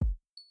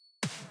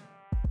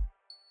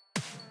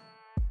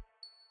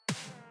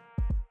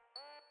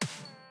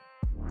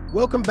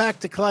Welcome back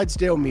to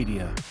Clydesdale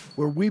Media,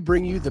 where we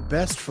bring you the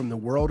best from the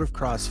world of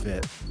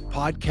CrossFit.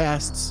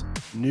 Podcasts,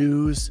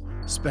 news,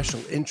 special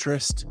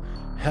interest,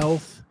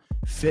 health,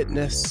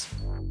 fitness.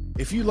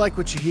 If you like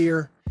what you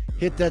hear,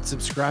 hit that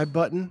subscribe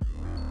button,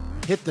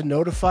 hit the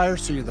notifier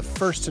so you're the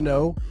first to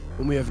know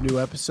when we have new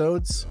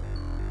episodes.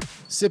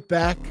 Sit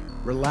back,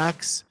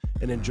 relax,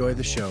 and enjoy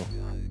the show.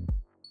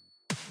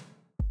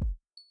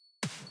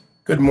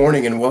 Good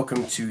morning and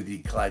welcome to the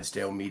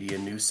Clydesdale Media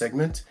News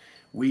segment.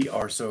 We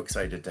are so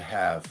excited to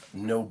have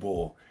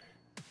NOBULL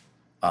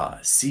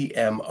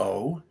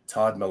CMO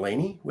Todd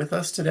Meleney with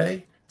us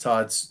today.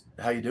 Todd's,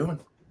 how you doing?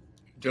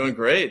 Doing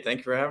great. Thank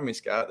you for having me,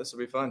 Scott. This will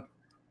be fun.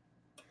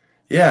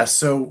 Yeah,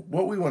 so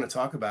what we want to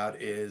talk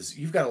about is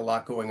you've got a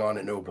lot going on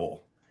at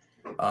NOBULL.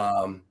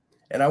 And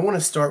I want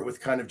to start with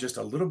kind of just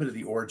a little bit of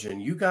the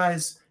origin. You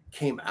guys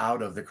came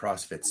out of the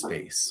CrossFit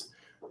space,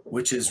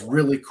 which is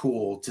really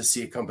cool to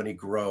see a company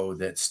grow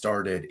that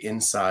started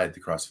inside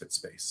the CrossFit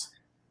space.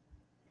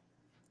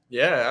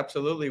 Yeah,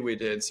 absolutely we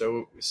did.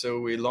 So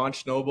we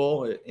launched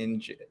NOBULL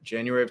in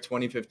January of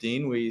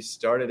 2015. We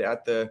started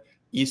at the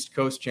East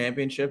Coast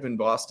Championship in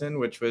Boston,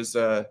 which was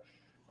a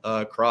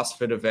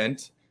CrossFit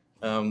event,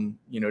 during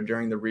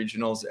the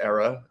regionals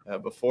era,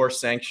 before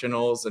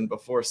sanctionals and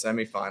before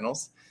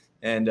semifinals.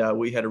 And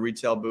we had a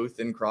retail booth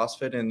in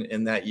CrossFit. And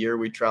in that year,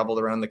 we traveled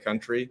around the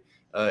country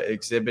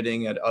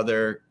exhibiting at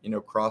other,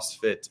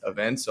 CrossFit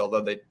events,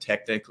 although they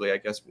technically, I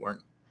guess,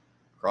 weren't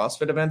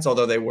CrossFit events,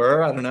 although they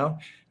were. I don't know.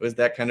 It was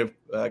that kind of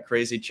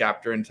crazy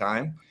chapter in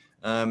time.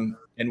 And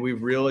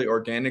we've really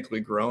organically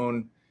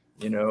grown,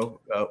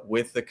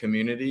 with the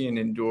community and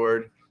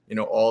endured,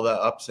 all the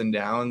ups and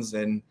downs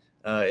and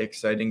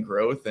exciting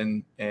growth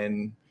and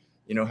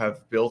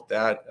have built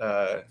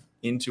that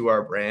into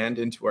our brand,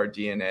 into our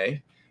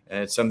DNA.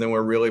 And it's something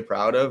we're really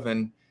proud of.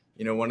 And,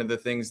 one of the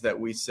things that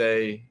we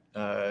say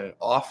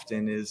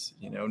often is,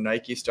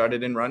 Nike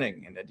started in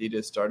running and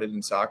Adidas started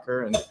in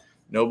soccer and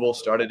NOBULL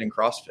started in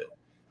CrossFit,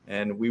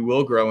 and we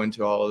will grow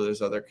into all of those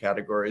other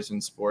categories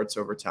in sports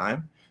over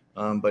time.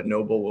 But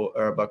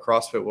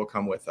CrossFit will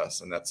come with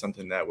us, and that's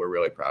something that we're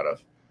really proud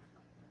of.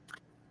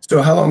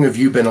 So how long have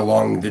you been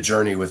along the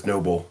journey with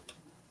NOBULL?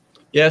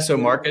 Yeah, so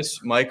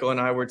Marcus, Michael, and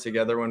I were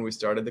together when we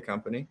started the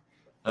company.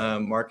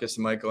 Marcus,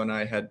 Michael, and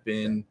I had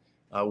been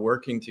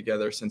working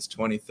together since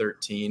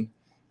 2013,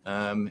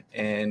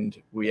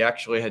 and we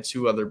actually had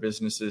two other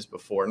businesses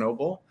before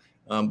NOBULL.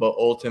 But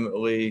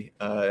ultimately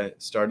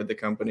started the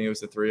company. It was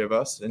the three of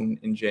us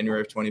in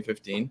January of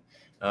 2015.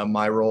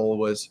 My role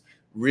was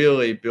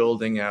really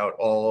building out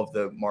all of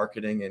the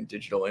marketing and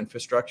digital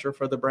infrastructure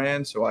for the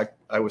brand. So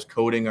I was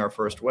coding our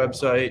first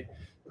website,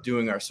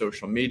 doing our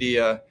social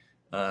media,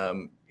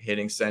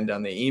 hitting send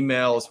on the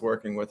emails,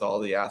 working with all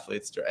the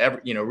athletes,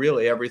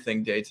 really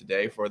everything day to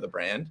day for the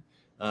brand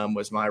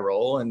was my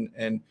role.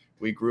 And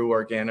we grew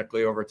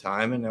organically over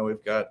time. And now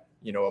we've got,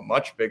 a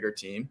much bigger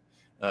team.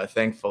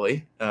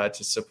 Thankfully,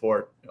 to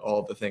support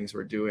all the things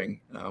we're doing.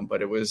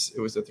 But it was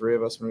the three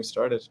of us when we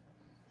started.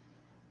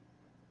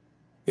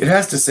 It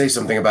has to say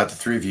something about the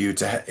three of you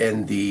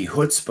and the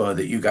chutzpah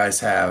that you guys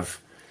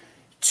have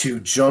to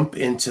jump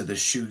into the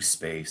shoe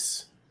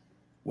space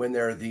when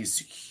there are these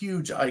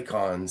huge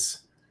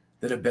icons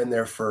that have been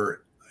there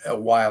for a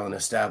while and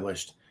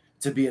established,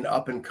 to be an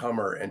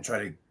up-and-comer and try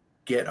to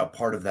get a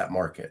part of that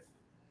market.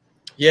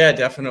 Yeah,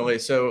 definitely.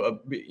 So,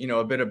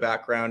 a bit of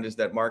background is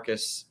that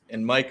Marcus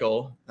and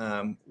Michael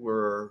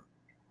were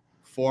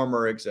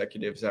former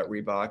executives at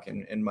Reebok,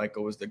 and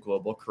Michael was the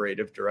global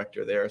creative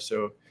director there.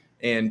 So,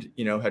 and,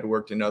 had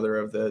worked in other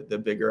of the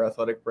bigger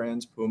athletic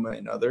brands, Puma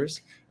and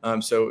others.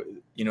 So,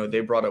 they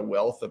brought a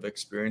wealth of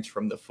experience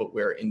from the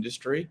footwear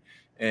industry.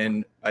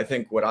 And I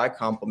think what I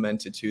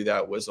complimented to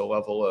that was a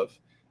level of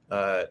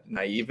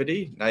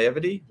naivety,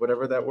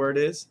 whatever that word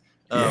is.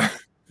 Yeah.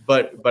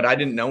 But I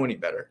didn't know any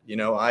better.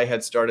 I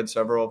had started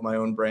several of my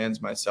own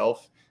brands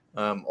myself.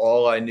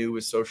 All I knew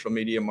was social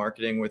media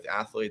marketing with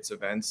athletes,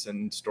 events,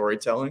 and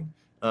storytelling,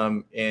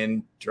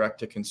 and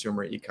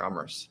direct-to-consumer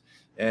e-commerce.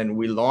 And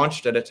we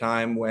launched at a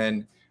time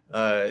when,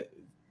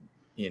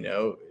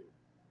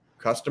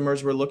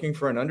 customers were looking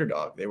for an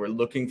underdog. They were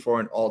looking for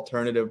an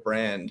alternative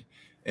brand.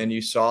 And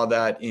you saw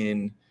that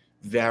in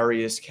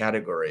various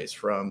categories,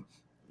 from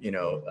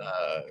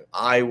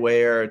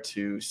eyewear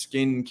to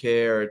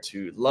skincare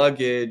to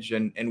luggage.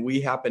 And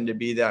we happen to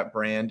be that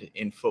brand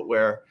in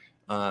footwear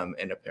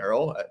and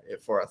apparel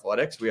for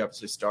athletics. We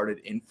obviously started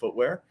in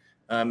footwear.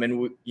 And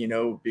we,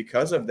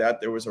 because of that,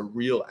 there was a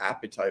real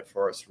appetite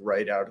for us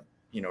right out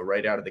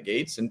of the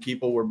gates. And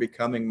people were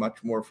becoming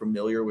much more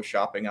familiar with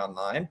shopping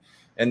online.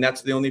 And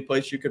that's the only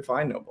place you could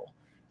find NOBULL.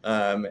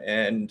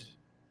 And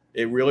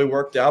it really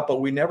worked out, but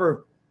we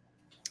never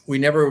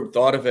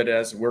thought of it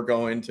as we're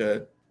going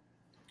to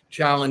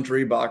challenge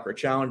Reebok or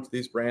challenge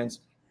these brands.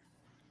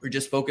 We're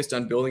just focused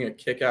on building a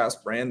kick-ass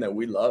brand that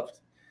we loved,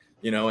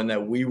 and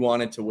that we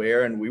wanted to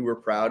wear and we were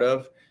proud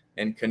of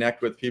and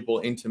connect with people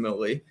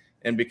intimately.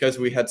 And because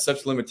we had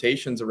such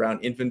limitations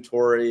around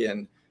inventory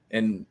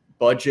and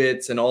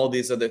budgets and all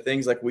these other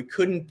things. Like, we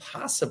couldn't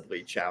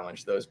possibly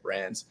challenge those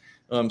brands.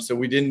 So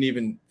we didn't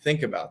even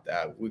think about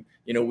that.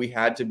 We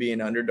had to be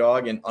an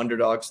underdog, and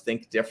underdogs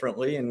think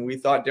differently, and we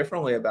thought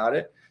differently about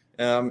it.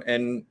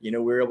 And we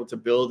were able to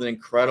build an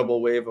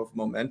incredible wave of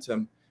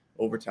momentum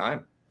over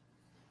time.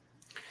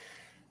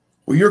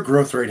 Well, your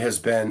growth rate has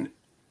been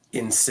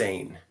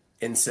insane.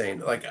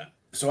 Like,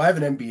 so I have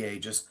an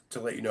MBA, just to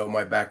let you know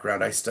my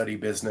background. I study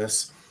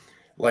business.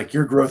 Like,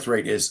 your growth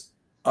rate is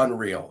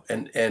unreal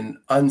and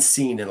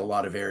unseen in a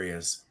lot of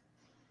areas.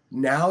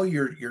 Now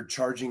you're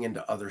charging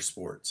into other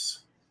sports.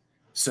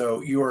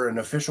 So you are an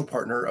official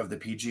partner of the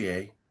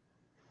PGA.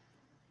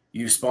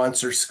 You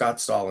sponsor Scott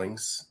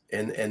Stallings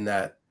in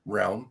that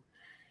realm.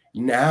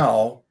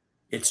 Now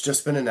it's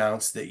just been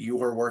announced that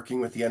you are working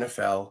with the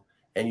NFL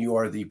and you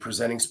are the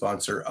presenting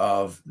sponsor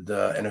of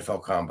the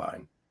NFL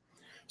Combine.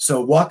 So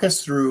walk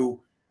us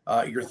through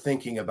your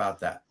thinking about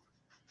that.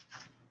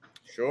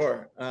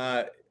 Sure.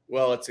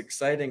 Well, it's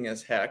exciting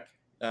as heck.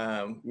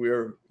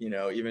 We're,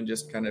 even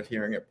just kind of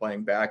hearing it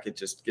playing back, it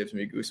just gives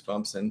me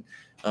goosebumps and,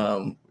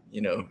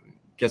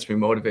 gets me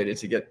motivated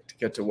to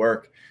get to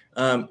work.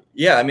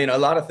 Yeah, I mean, a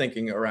lot of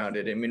thinking around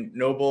it. I mean,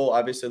 NOBULL,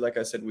 obviously, like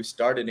I said, we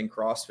started in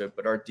CrossFit,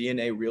 but our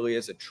DNA really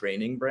is a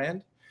training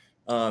brand.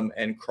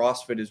 And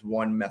CrossFit is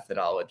one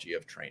methodology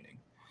of training.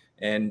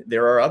 And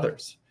there are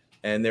others.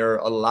 And there are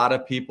a lot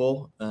of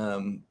people,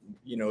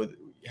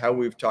 how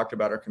we've talked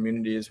about our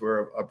community is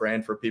we're a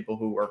brand for people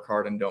who work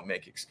hard and don't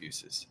make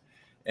excuses.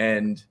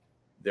 And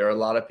there are a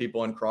lot of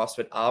people in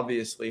CrossFit,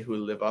 obviously, who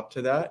live up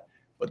to that.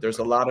 But there's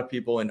a lot of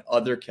people in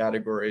other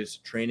categories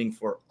training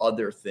for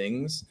other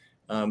things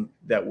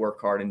that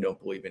work hard and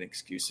don't believe in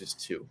excuses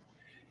too.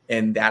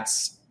 And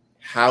that's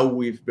how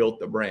we've built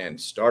the brand.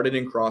 Started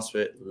in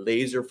CrossFit,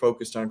 laser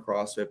focused on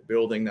CrossFit,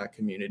 building that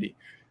community,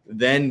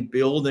 then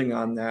building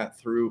on that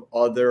through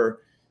other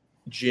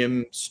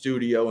gym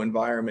studio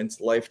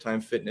environments,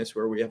 Lifetime Fitness,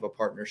 where we have a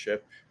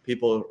partnership.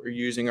 People are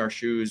using our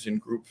shoes in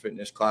group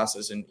fitness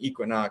classes in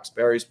Equinox,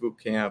 Barry's Boot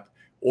Camp,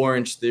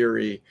 Orange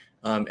Theory.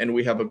 And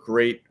we have a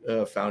great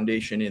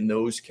foundation in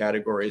those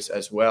categories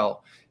as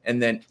well. And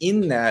then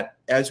in that,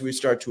 as we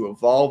start to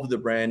evolve the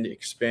brand,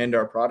 expand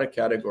our product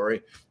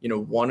category,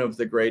 one of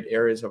the great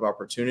areas of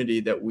opportunity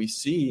that we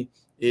see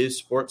is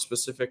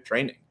sport-specific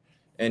training.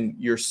 And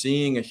you're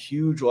seeing a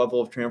huge level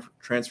of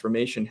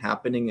transformation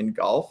happening in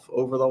golf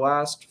over the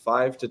last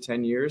 5 to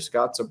 10 years.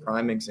 Scott's a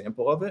prime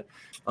example of it.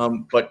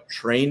 But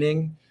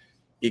training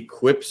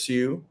equips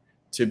you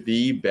to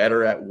be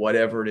better at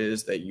whatever it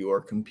is that you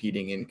are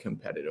competing in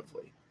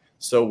competitively.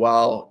 So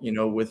while,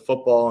 with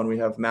football and we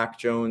have Mac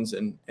Jones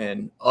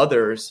and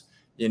others,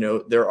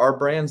 there are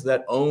brands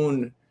that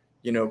own,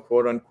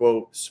 quote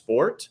unquote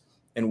sport,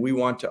 and we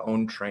want to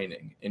own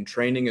training. And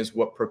training is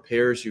what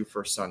prepares you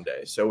for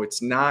Sunday. So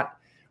it's not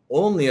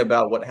only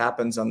about what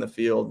happens on the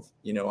field,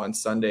 on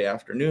Sunday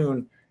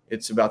afternoon.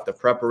 It's about the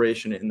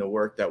preparation and the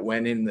work that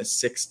went in the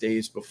 6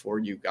 days before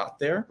you got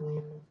there.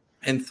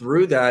 And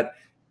through that,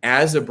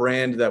 as a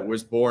brand that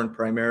was born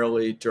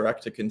primarily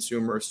direct to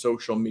consumer,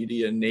 social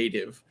media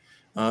native,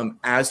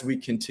 as we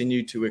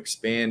continue to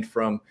expand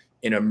from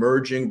an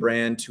emerging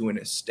brand to an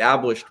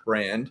established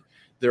brand,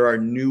 there are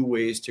new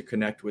ways to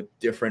connect with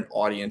different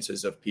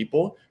audiences of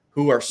people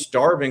who are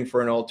starving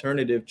for an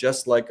alternative,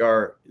 just like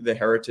the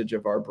heritage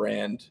of our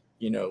brand,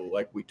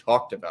 like we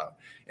talked about.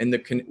 And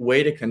the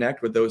way to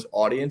connect with those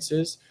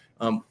audiences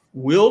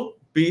will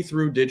be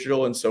through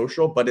digital and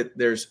social, but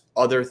there's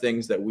other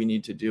things that we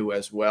need to do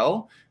as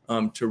well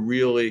to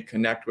really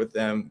connect with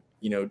them,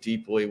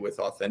 deeply with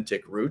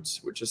authentic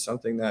roots, which is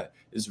something that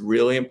is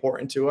really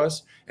important to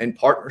us. And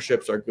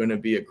partnerships are going to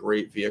be a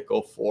great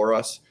vehicle for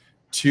us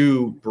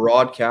to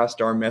broadcast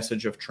our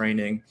message of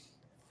training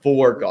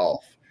for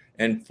golf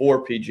and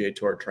for PGA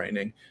Tour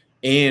training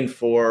and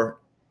for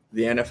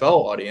the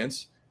NFL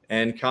audience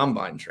and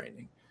combine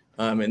training.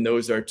 And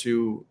those are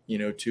two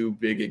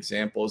big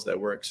examples that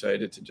we're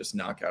excited to just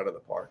knock out of the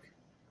park.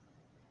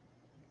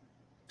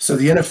 So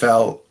the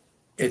NFL,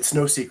 it's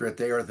no secret,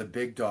 they are the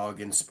big dog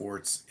in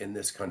sports in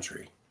this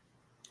country.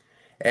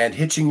 And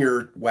hitching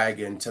your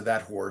wagon to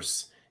that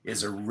horse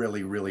is a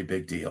really, really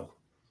big deal.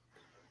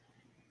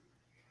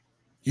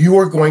 You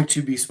are going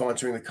to be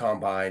sponsoring the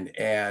Combine,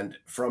 and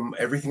from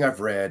everything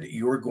I've read,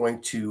 you are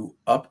going to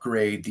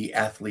upgrade the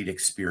athlete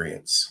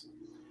experience.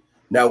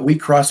 Now, we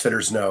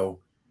CrossFitters know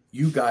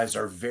you guys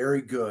are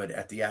very good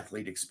at the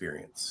athlete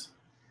experience.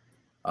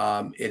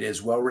 It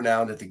is well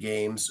renowned at the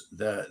games,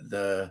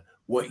 the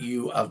what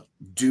you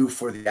do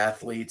for the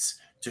athletes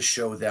to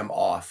show them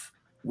off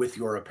with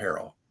your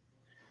apparel.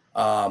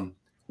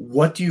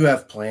 What do you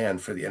have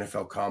planned for the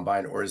NFL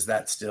Combine, or is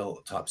that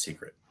still top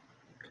secret?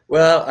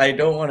 Well, I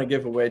don't want to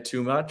give away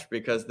too much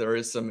because there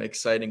is some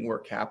exciting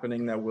work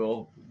happening that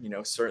will,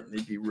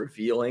 certainly be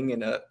revealing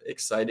in an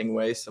exciting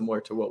way, similar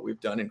to what we've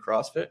done in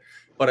CrossFit.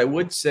 But I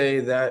would say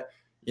that,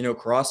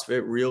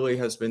 CrossFit really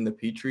has been the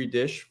petri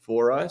dish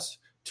for us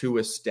to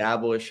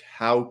establish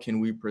how can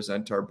we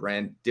present our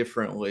brand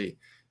differently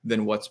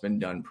than what's been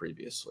done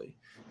previously.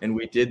 And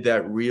we did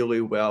that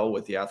really well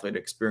with the athlete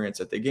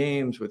experience at the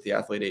games, with the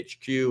athlete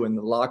HQ in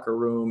the locker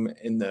room,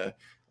 in the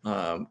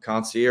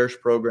concierge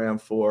program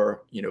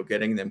for,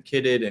 getting them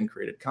kitted and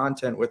created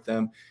content with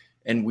them.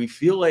 And we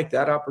feel like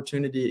that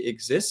opportunity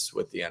exists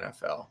with the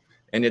NFL.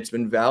 And it's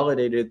been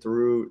validated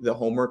through the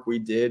homework we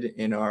did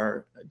in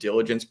our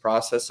diligence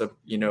process of,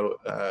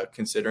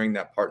 considering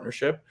that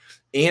partnership,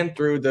 and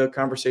through the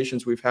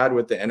conversations we've had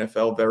with the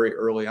NFL very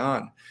early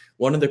on.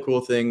 One of the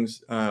cool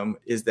things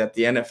is that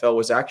the NFL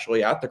was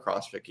actually at the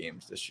CrossFit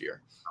Games this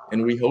year,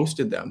 and we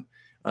hosted them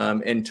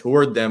and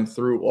toured them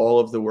through all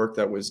of the work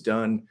that was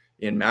done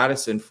in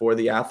Madison for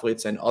the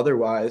athletes and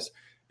otherwise.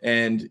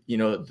 And,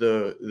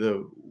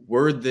 the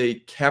word they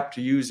kept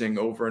using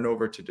over and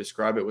over to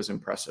describe it was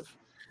impressive,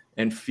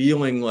 and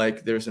feeling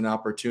like there's an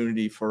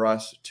opportunity for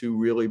us to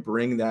really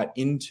bring that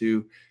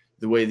into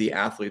the way the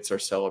athletes are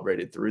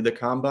celebrated through the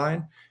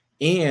combine,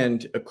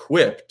 and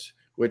equipped,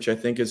 which I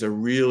think is a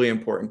really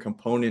important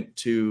component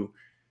to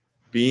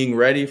being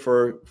ready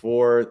for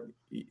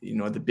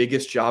the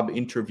biggest job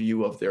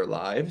interview of their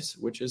lives,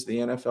 which is the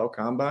NFL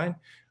Combine.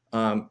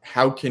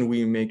 How can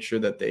we make sure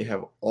that they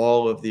have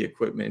all of the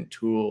equipment,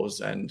 tools,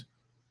 and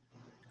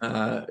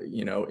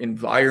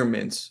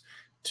environments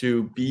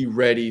to be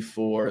ready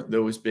for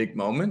those big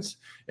moments?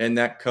 And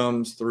that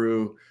comes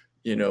through,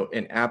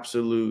 an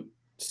absolute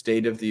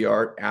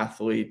state-of-the-art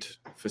athlete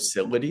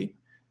facility,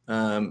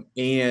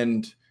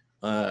 and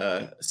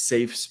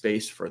safe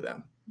space for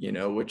them,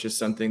 which is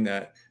something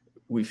that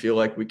we feel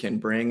like we can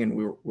bring, and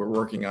we're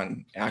working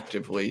on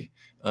actively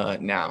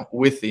now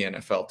with the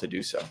NFL to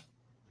do so.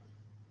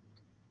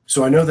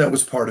 So I know that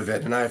was part of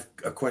it, and I have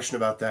a question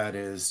about that.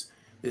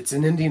 It's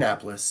in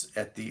Indianapolis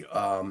at the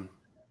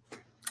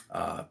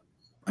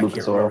I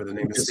can't remember the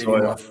name of the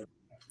stadium.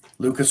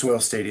 Lucas Oil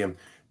Stadium.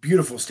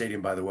 Beautiful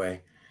stadium, by the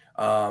way.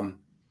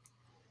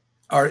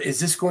 Is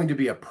this going to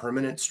be a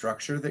permanent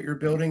structure that you're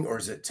building, or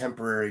is it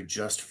temporary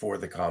just for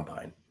the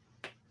combine?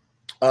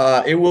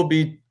 It will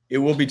be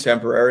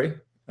temporary,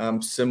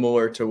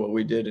 similar to what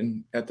we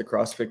did at the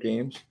CrossFit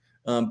Games.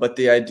 But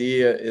the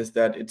idea is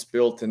that it's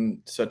built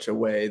in such a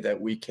way that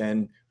we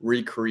can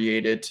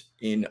recreate it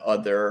in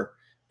other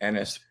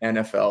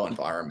NFL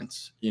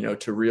environments,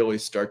 to really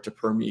start to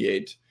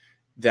permeate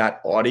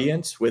that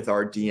audience with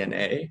our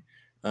DNA.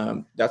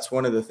 That's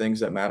one of the things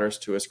that matters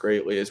to us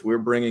greatly, is we're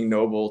bringing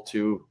NOBULL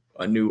to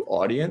a new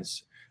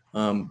audience,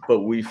 but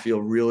we feel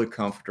really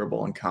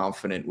comfortable and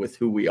confident with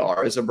who we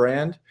are as a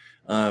brand.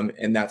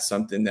 And that's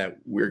something that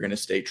we're going to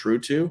stay true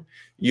to.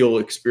 You'll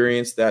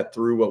experience that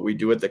through what we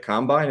do at the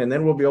combine, and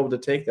then we'll be able to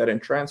take that and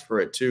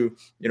transfer it to,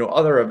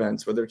 other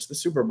events, whether it's the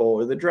Super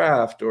Bowl or the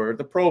draft or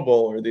the Pro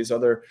Bowl or these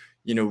other,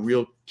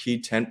 real key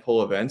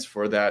tentpole events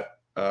for that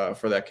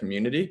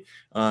community,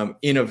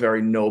 in a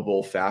very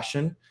NOBULL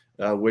fashion,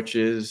 which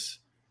is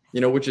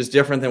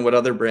different than what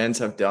other brands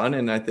have done.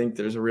 And I think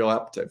there's a real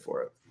appetite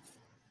for it.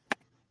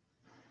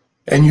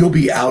 And you'll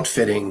be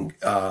outfitting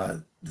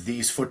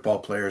these football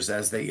players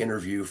as they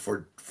interview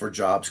for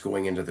jobs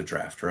going into the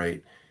draft,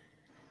 right?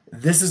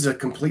 This is a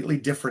completely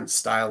different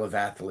style of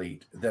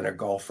athlete than a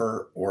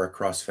golfer or a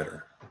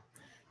CrossFitter.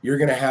 You're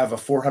going to have a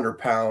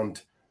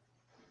 400-pound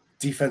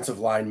defensive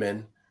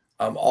lineman,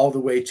 all the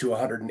way to a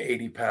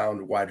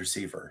 180-pound wide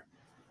receiver.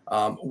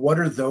 What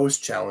are those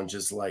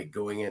challenges like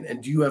going in?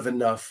 And do you have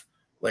enough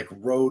like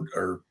road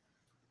or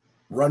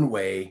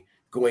runway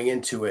going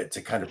into it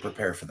to kind of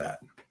prepare for that?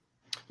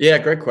 Yeah,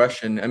 great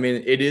question. I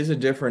mean, it is a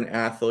different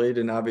athlete,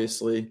 and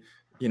obviously,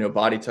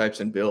 body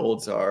types and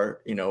builds are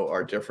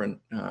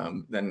different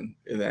than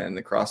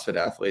the CrossFit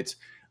athletes.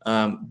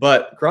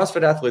 But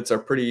CrossFit athletes are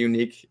pretty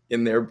unique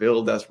in their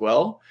build as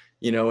well,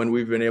 and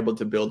we've been able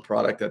to build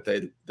product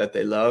that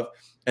they love.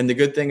 And the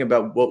good thing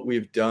about what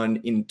we've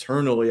done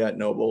internally at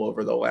NOBULL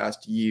over the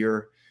last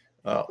year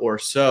or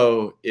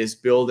so is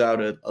build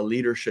out a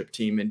leadership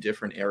team in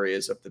different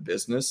areas of the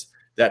business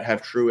that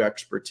have true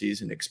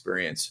expertise and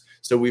experience.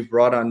 So we've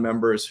brought on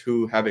members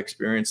who have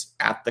experience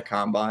at the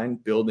combine,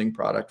 building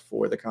product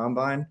for the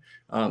combine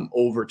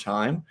over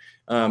time.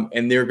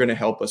 And they're going to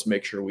help us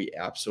make sure we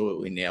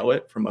absolutely nail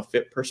it from a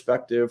fit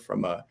perspective,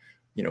 from a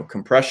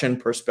compression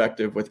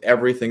perspective, with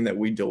everything that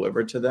we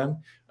deliver to them.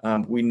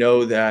 We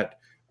know that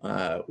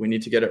we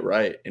need to get it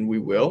right, and we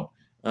will.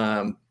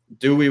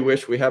 Do we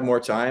wish we had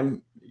more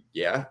time?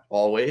 Yeah,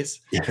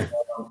 always.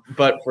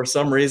 But for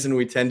some reason,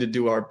 we tend to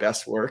do our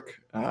best work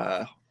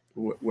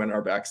when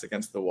our back's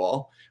against the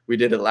wall. We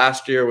did it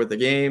last year with the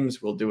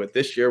games. We'll do it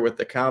this year with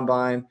the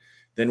combine.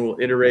 Then we'll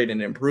iterate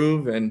and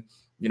improve. And,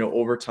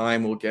 over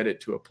time, we'll get it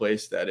to a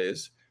place that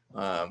is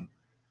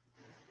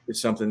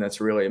something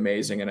that's really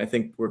amazing. And I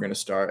think we're going to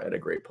start at a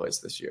great place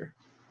this year.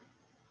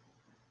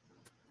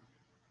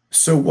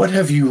 So what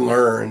have you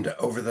learned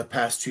over the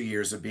past 2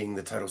 years of being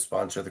the title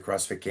sponsor of the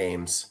CrossFit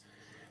Games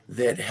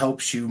that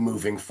helps you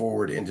moving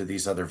forward into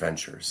these other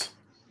ventures?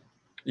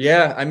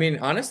 Yeah, I mean,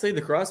 honestly,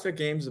 the CrossFit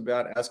Games is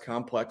about as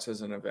complex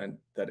as an event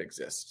that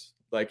exists.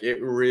 Like,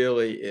 it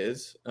really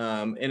is.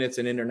 And it's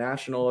an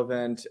international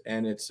event,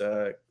 and it's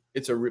a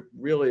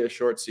really a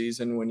short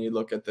season when you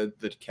look at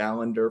the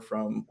calendar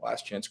from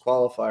last chance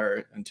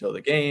qualifier until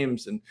the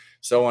games and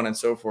so on and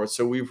so forth.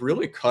 So we've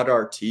really cut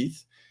our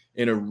teeth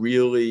in a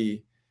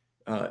really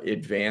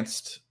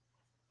advanced,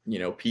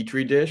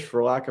 petri dish,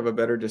 for lack of a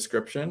better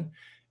description.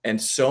 And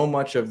so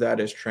much of that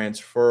is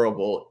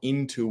transferable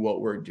into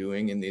what we're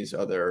doing in these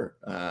other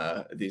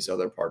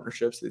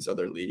partnerships, these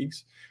other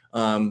leagues,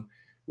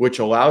 which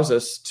allows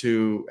us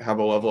to have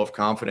a level of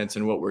confidence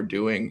in what we're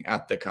doing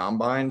at the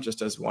combine,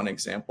 just as one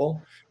example.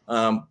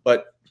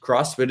 But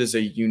CrossFit is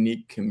a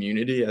unique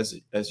community,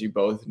 as you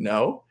both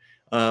know,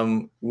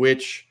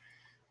 which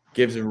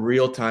gives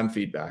real-time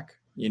feedback,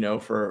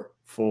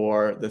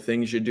 for the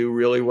things you do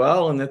really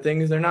well and the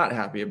things they're not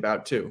happy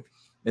about too.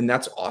 And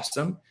that's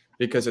awesome,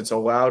 because it's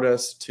allowed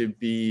us to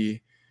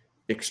be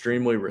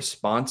extremely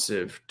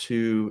responsive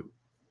to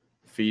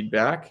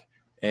feedback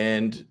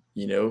and,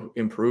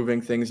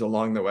 improving things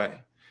along the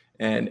way.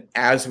 And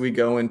as we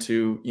go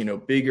into,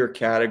 bigger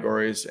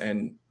categories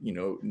and,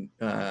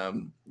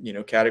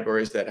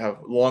 categories that have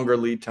longer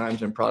lead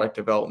times in product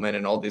development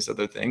and all these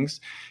other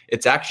things,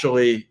 it's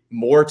actually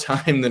more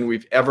time than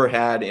we've ever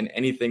had in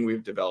anything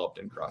we've developed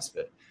in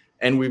CrossFit.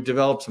 And we've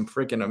developed some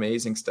freaking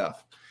amazing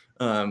stuff.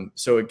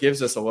 So it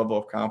gives us a level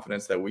of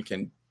confidence that we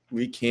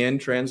can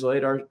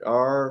translate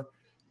our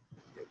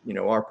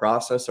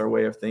process, our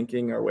way of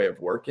thinking, our way of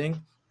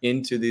working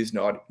into these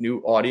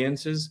new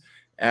audiences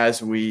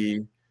as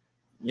we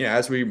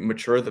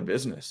mature the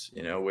business,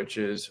 which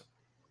is,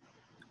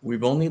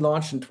 we've only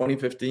launched in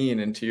 2015.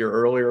 And to your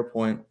earlier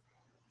point,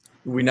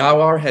 we now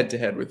are head to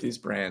head with these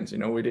brands.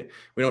 We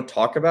don't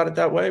talk about it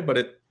that way, but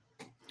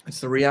it's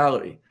the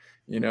reality,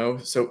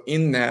 So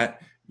in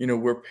that,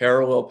 we're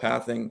parallel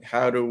pathing.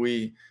 How do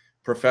we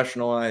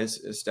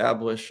professionalize,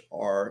 establish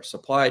our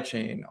supply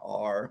chain,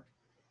 our,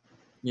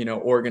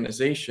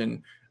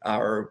 organization,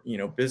 our,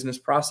 business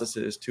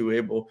processes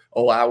to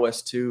allow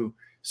us to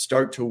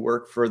start to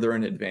work further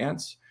in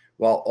advance,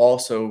 while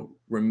also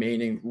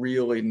remaining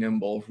really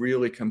nimble,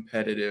 really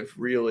competitive,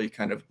 really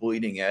kind of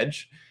bleeding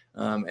edge.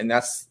 And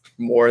that's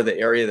more the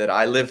area that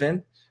I live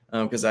in,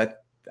 because I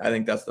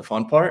think that's the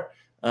fun part.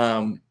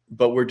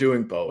 But we're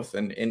doing both.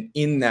 And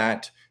in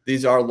that,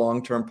 these are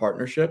long-term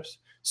partnerships.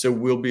 So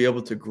we'll be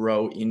able to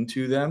grow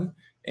into them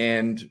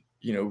and,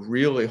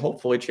 really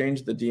hopefully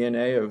change the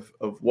DNA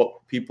of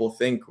what people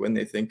think when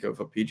they think of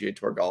a PGA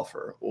Tour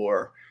golfer,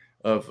 or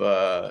of,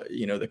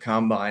 the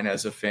combine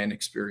as a fan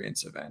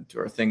experience event,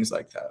 or things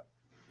like that.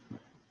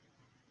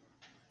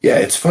 Yeah,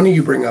 it's funny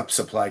you bring up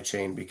supply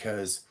chain,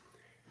 because,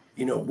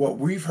 what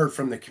we've heard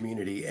from the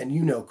community, and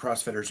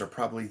CrossFitters are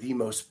probably the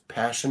most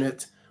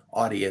passionate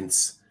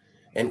audience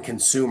and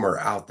consumer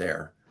out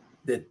there,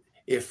 that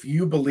if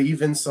you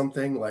believe in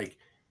something, like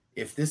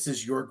if this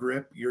is your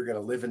grip, you're going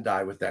to live and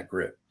die with that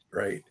grip,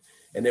 right?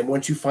 And then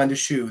once you find a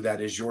shoe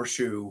that is your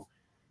shoe,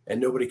 and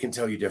nobody can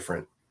tell you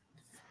different.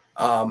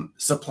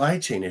 Supply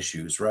chain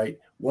issues, right?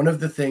 One of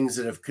the things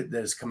that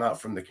has come out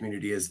from the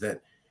community is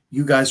that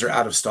you guys are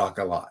out of stock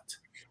a lot.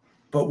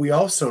 But we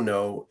also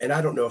know, and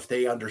I don't know if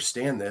they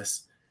understand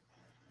this,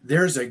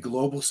 there's a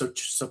global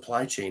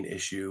supply chain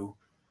issue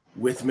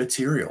with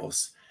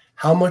materials.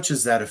 How much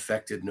has that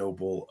affected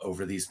NOBULL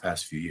over these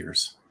past few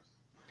years?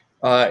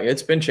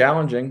 It's been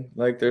challenging.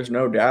 Like, there's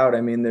no doubt. I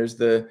mean, there's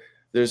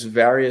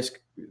various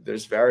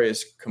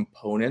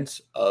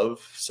components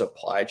of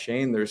supply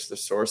chain. There's the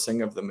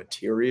sourcing of the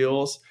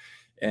materials,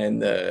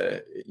 and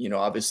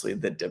obviously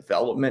the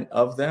development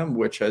of them,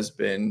 which has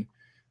been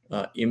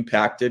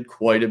impacted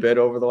quite a bit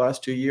over the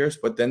last 2 years.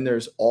 But then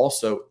there's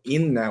also,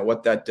 in that,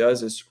 what that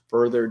does is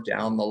further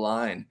down the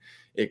line,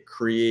 it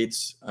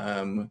creates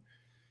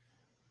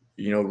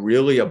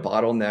really a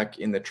bottleneck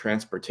in the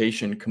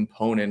transportation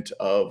component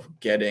of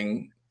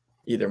getting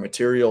either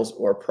materials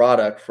or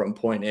product from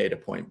point A to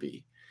point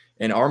B.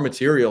 And our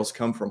materials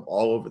come from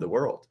all over the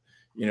world.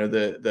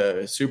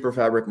 The super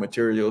fabric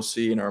material you'll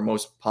see in our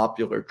most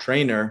popular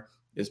trainer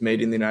is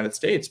made in the United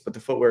States, but the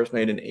footwear is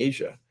made in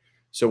Asia.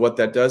 So what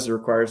that does, it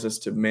requires us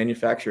to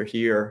manufacture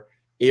here,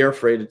 air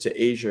freight it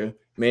to Asia,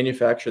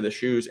 manufacture the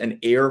shoes, and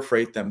air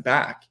freight them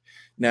back.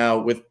 Now,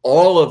 with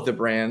all of the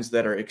brands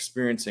that are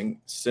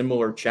experiencing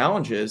similar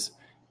challenges,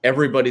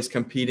 everybody's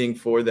competing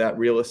for that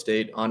real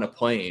estate on a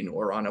plane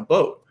or on a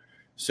boat.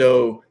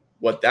 So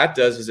what that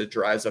does is it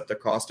drives up the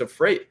cost of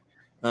freight,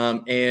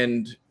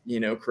 and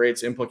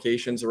creates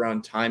implications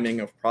around timing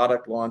of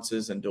product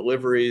launches and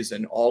deliveries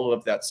and all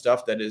of that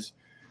stuff. That is,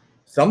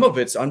 some of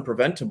it's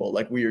unpreventable.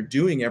 Like, we are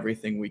doing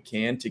everything we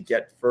can to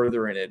get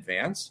further in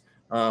advance,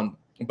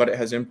 but it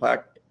has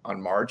impact on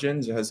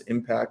margins. It has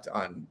impact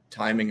on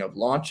timing of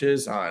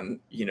launches, on,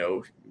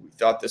 we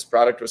thought this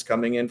product was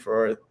coming in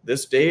for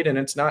this date and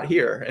it's not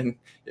here, and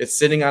it's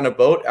sitting on a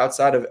boat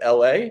outside of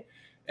LA,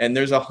 and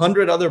there's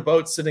 100 other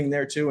boats sitting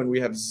there too, and we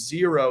have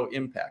zero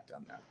impact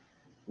on that.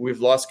 We've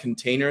lost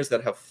containers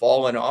that have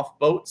fallen off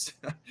boats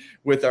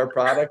with our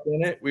product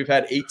in it. We've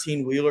had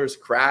 18-wheelers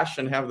crash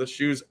and have the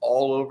shoes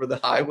all over the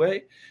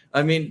highway.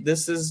 I mean,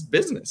 this is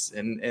business,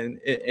 and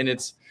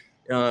it's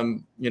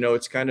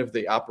It's kind of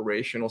the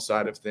operational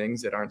side of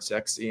things that aren't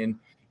sexy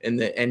and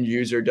the end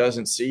user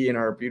doesn't see in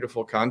our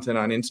beautiful content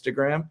on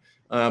Instagram.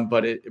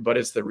 But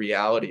it's the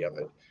reality of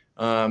it.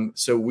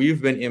 So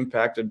we've been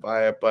impacted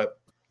by it, but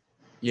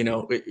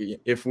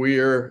if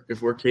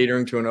we're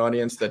catering to an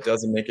audience that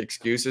doesn't make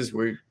excuses,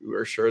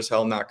 we're sure as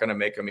hell not going to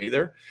make them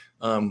either.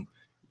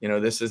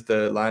 This is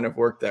the line of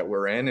work that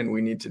we're in, and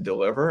we need to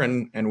deliver,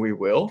 and we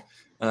will.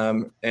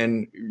 When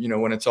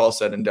it's all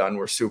said and done,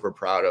 we're super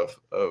proud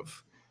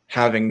of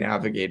having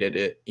navigated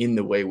it in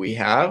the way we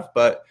have,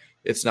 but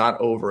it's not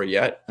over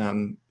yet.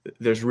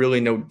 There's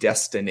really no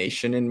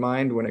destination in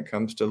mind when it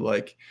comes to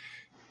like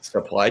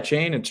supply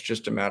chain. It's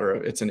just a matter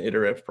of, it's an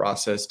iterative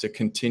process to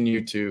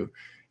continue to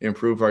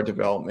improve our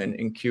development,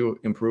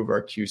 improve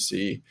our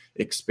QC,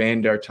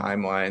 expand our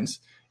timelines,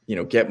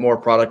 get more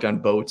product on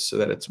boats so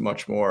that it's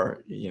much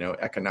more,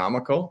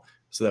 economical,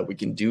 so that we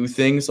can do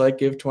things like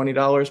give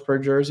 $20 per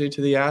jersey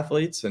to the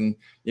athletes and,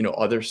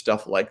 other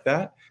stuff like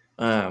that.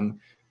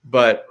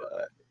 But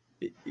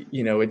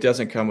it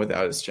doesn't come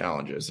without its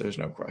challenges. There's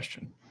no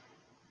question.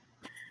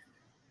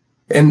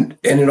 And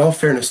in all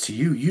fairness to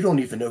you, you don't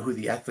even know who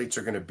the athletes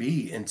are going to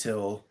be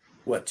until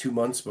 2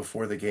 months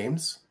before the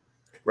games.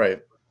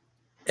 Right.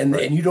 And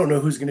you don't know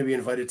who's going to be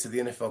invited to the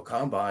NFL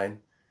Combine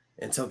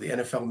until the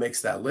NFL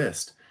makes that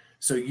list.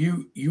 So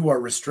you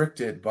are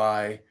restricted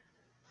by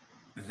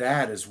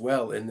that as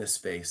well in this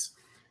space.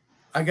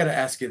 I got to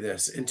ask you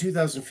this. In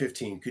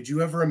 2015, could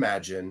you ever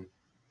imagine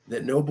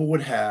that NOBULL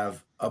would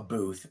have a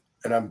booth,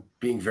 and I'm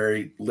being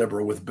very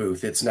liberal with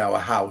booth, it's now a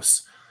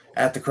house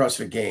at the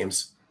CrossFit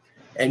Games,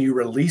 and you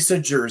release a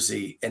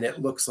jersey and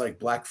it looks like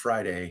Black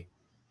Friday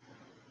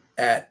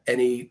at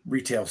any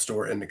retail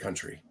store in the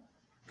country?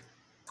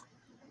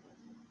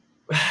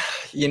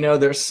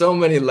 There's so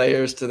many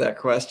layers to that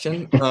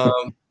question.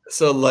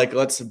 So like,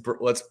 let's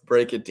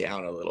break it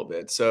down a little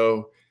bit.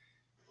 So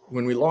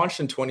when we launched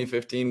in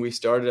 2015, we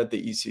started at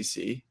the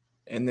ECC,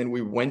 and then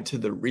we went to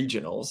the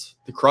regionals,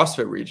 the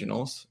CrossFit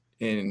regionals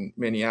in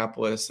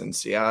Minneapolis and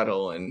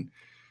Seattle and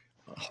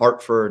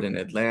Hartford and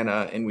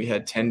Atlanta. And we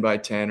had 10 by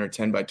 10 or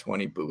 10 by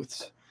 20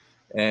 booths.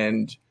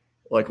 And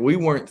like, we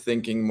weren't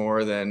thinking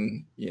more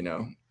than,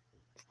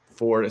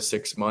 4 to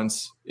 6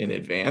 months in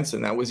advance.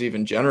 And that was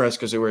even generous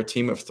because we were a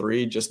team of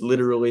 3, just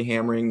literally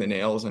hammering the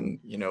nails and,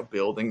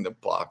 building the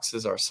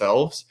boxes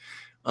ourselves.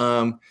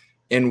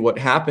 And what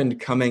happened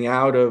coming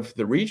out of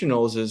the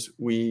regionals is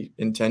we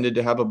intended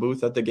to have a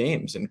booth at the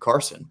games in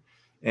Carson.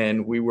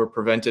 And we were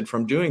prevented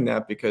from doing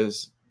that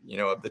because,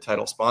 the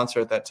title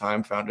sponsor at that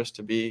time found us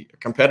to be a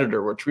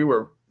competitor, which we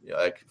were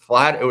like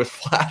it was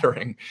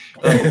flattering.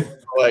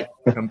 Like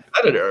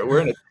competitor,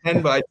 we're in a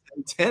 10 by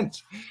 10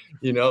 tent,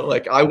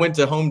 like I went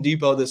to Home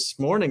Depot this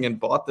morning and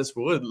bought this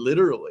wood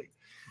literally.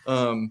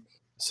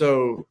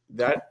 So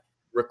that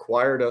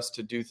required us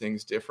to do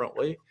things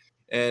differently.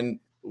 And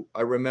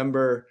I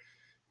remember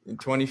in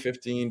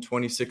 2015,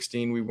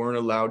 2016, we weren't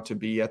allowed to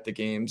be at the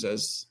games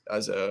as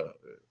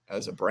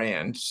a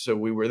brand. So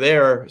we were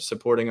there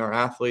supporting our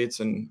athletes,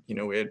 and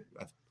we had,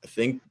 I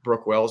think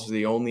Brooke Wells was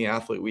the only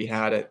athlete we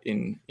had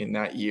in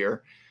that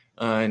year,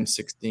 in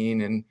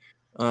 16. And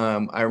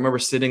I remember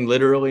sitting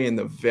literally in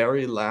the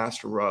very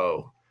last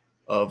row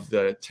of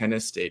the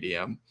tennis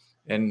stadium.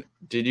 And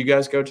did you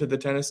guys go to the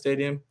tennis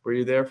stadium? Were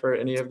you there for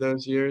any of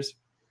those years?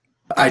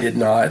 I did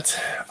not.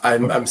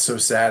 I'm so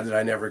sad that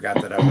I never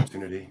got that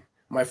opportunity.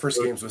 My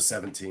first games was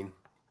 17.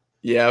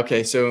 Yeah.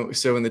 Okay. So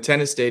in the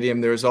tennis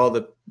stadium, there was all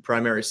the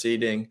primary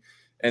seating,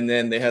 and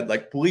then they had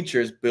like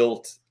bleachers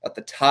built at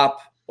the top,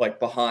 like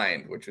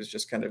behind, which was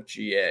just kind of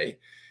GA.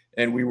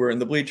 And we were in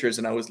the bleachers,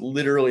 and I was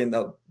literally in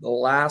the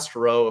last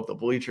row of the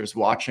bleachers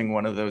watching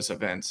one of those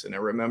events. And I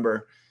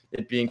remember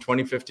it being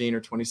 2015 or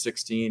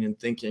 2016 and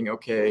thinking,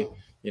 okay,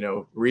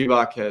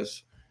 Reebok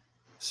has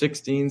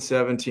 16,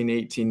 17,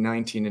 18,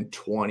 19, and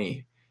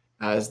 20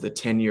 as the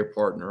 10-year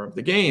partner of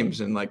the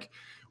games. And like,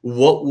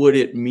 what would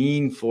it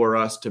mean for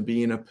us to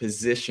be in a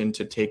position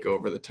to take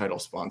over the title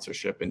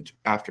sponsorship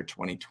after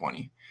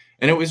 2020?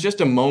 And it was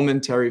just a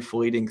momentary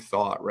fleeting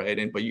thought,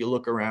 right? But you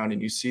look around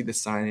and you see the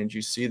signage,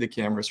 you see the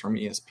cameras from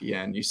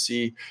ESPN, you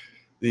see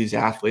these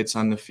athletes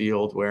on the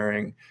field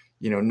wearing,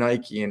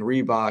 Nike and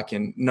Reebok,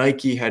 and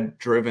Nike had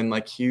driven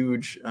like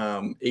huge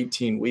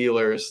 18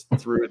 wheelers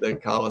through the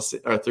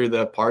Coliseum or through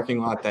the parking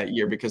lot that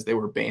year because they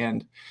were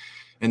banned.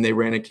 And they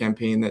ran a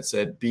campaign that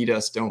said, "Beat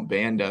us, don't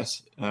ban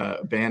us,"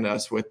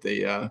 with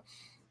the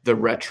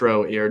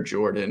retro Air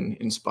Jordan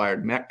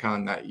inspired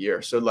Metcon that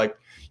year. So like,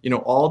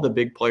 all the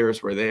big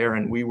players were there,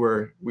 and we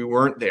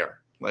weren't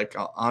there, like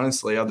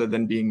honestly, other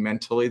than being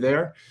mentally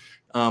there.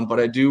 But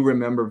I do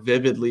remember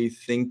vividly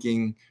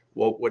thinking,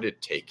 what would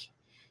it take?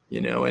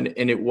 And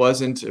it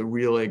wasn't a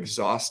real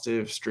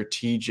exhaustive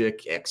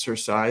strategic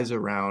exercise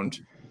around,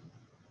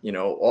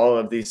 all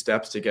of these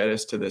steps to get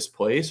us to this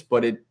place,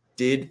 but it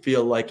did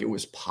feel like it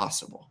was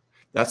possible.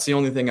 That's the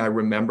only thing I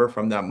remember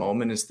from that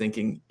moment, is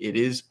thinking it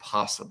is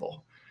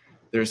possible.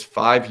 There's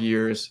 5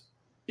 years,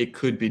 it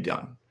could be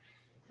done.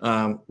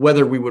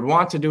 Whether we would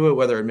want to do it,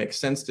 whether it makes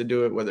sense to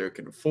do it, whether it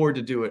could afford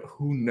to do it,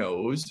 who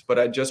knows? But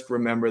I just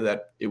remember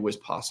that it was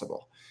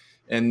possible.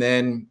 And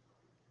then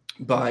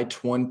by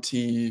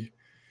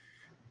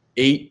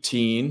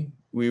 2018,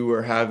 we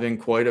were having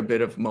quite a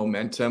bit of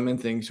momentum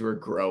and things were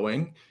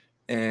growing.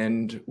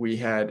 And we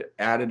had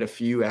added a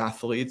few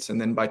athletes. And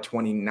then by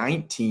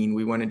 2019,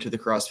 we went into the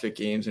CrossFit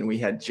Games and we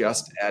had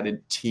just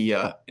added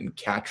Tia and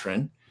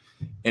Katrin.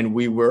 And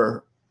we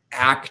were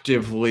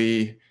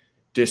actively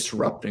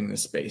disrupting the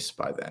space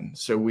by then.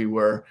 So we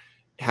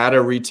had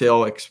a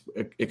retail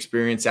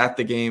experience at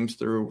the games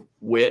through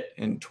WIT,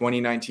 and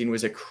 2019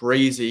 was a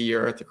crazy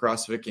year at the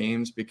CrossFit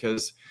Games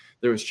because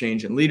there was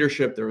change in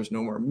leadership. There was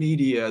no more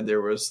media.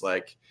 There was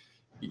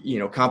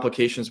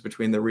complications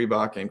between the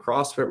Reebok and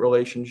CrossFit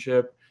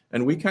relationship.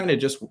 And we kind of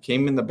just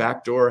came in the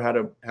back door, had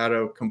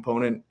a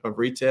component of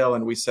retail,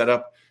 and we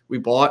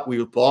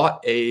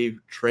bought a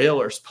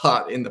trailer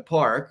spot in the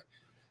park.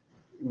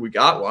 We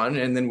got one,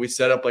 and then we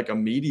set up like a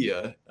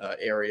media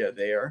area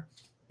there,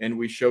 and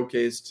we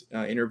showcased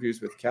interviews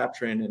with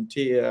Katrin and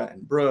Tia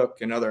and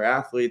Brooke and other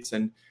athletes,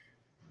 and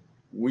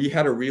we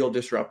had a real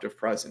disruptive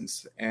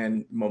presence,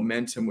 and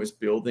momentum was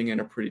building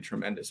in a pretty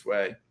tremendous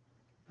way.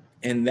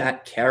 And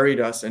that carried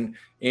us and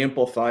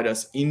amplified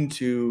us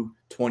into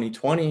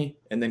 2020,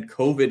 and then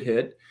COVID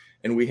hit,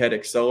 and we had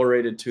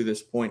accelerated to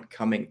this point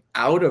coming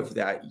out of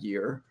that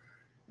year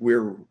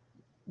where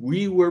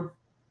we were,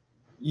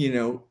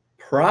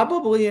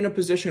 probably in a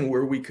position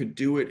where we could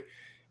do it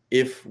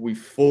if we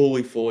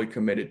fully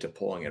committed to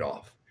pulling it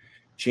off.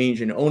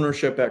 Change in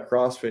ownership at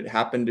CrossFit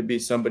happened to be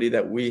somebody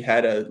that we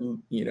had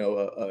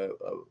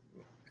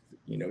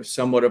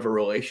somewhat of a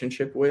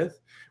relationship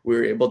with. We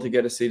were able to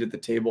get a seat at the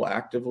table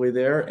actively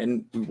there,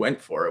 and we went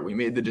for it. We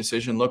made the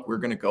decision, look, we're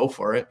going to go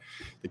for it.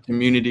 The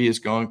community is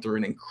going through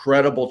an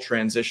incredible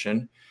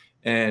transition,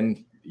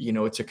 and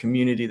it's a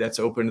community that's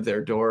opened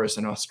their doors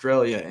in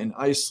Australia, in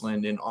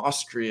Iceland, in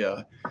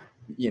Austria,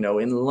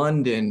 in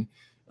London,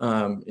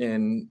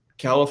 in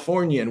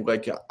California. And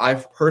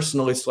I've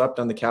personally slept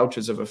on the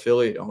couches of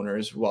affiliate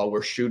owners while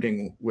we're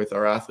shooting with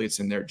our athletes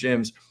in their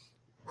gyms.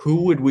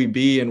 Who would we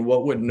be, and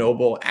what would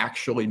NOBULL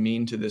actually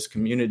mean to this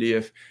community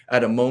if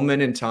at a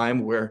moment in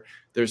time where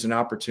there's an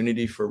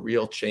opportunity for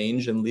real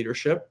change and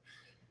leadership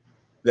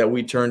that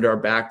we turned our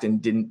back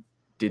and didn't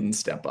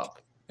step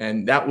up?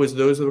 And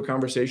those are the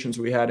conversations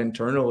we had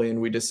internally.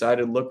 And we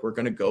decided, look, we're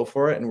going to go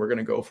for it, and we're going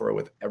to go for it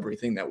with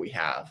everything that we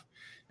have.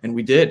 And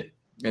we did.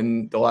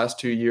 And the last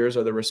 2 years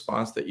are the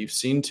response that you've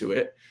seen to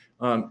it.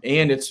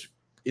 And it's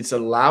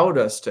allowed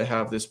us to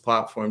have this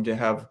platform, to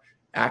have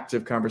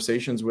active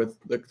conversations with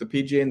the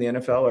PGA and the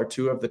NFL are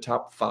two of the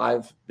top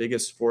 5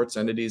 biggest sports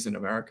entities in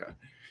America.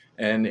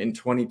 And in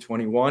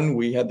 2021,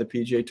 we had the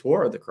PGA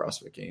Tour at the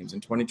CrossFit Games.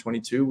 In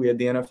 2022, we had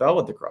the NFL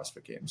at the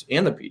CrossFit Games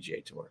and the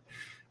PGA Tour.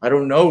 I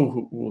don't know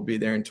who will be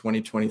there in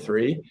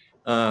 2023.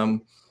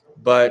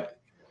 But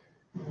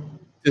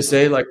to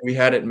say we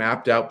had it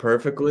mapped out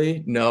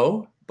perfectly,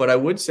 no. But I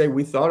would say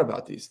we thought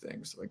about these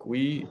things.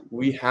 We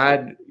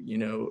had,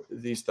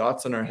 these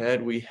thoughts in our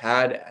head. We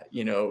had,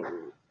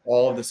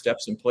 all of the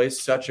steps in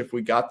place such if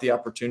we got the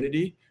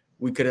opportunity,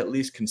 we could at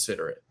least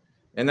consider it.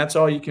 And that's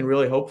all you can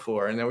really hope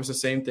for. And that was the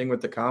same thing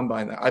with the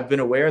Combine. I've been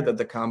aware that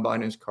the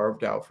Combine is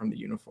carved out from the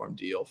uniform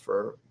deal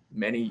for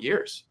many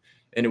years,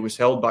 and it was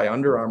held by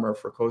Under Armour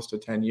for close to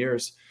 10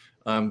 years.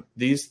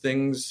 These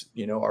things,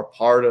 are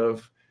part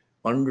of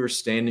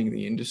understanding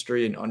the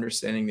industry and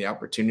understanding the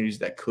opportunities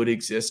that could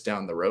exist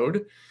down the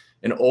road.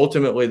 And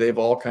ultimately, they've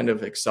all kind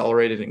of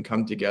accelerated and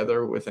come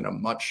together within a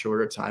much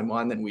shorter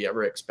timeline than we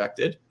ever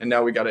expected. And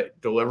now we got to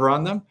deliver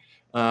on them.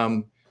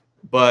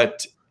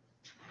 But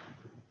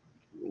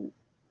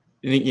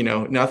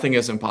nothing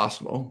is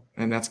impossible.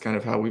 And that's kind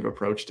of how we've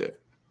approached it.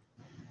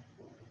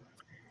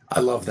 I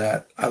love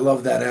that. I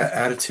love that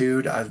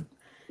attitude.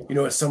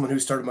 As someone who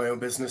started my own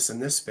business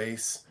in this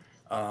space,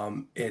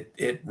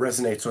 it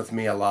resonates with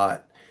me a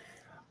lot.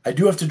 I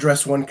do have to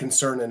address one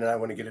concern, and then I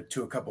want to get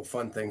to a couple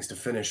fun things to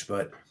finish,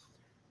 but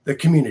the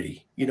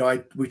community,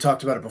 we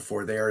talked about it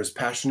before. They are as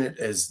passionate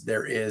as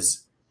there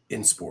is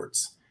in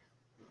sports.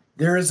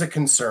 There is a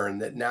concern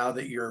that now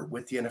that you're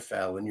with the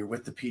NFL and you're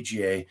with the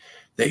PGA,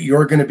 that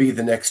you're going to be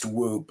the next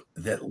Whoop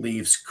that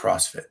leaves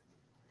CrossFit.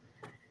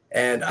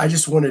 And I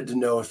just wanted to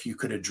know if you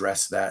could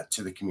address that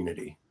to the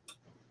community.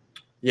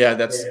 Yeah,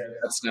 that's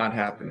not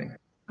happening.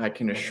 I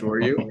can assure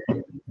you.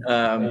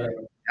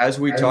 As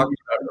we talked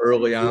about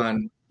early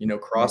on,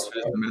 CrossFit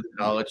is the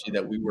methodology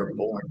that we were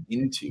born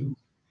into,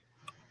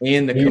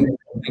 and the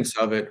components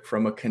of it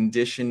from a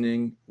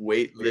conditioning,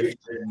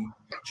 weightlifting,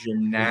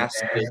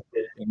 gymnastic,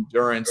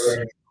 endurance,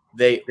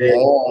 they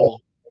all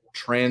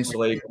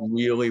translate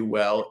really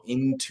well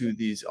into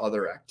these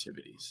other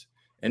activities.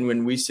 And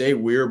when we say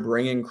we're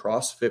bringing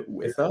CrossFit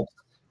with us,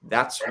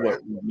 that's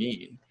what we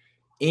mean.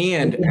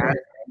 And as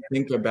we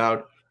think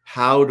about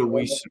how do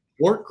we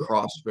support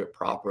CrossFit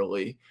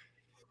properly,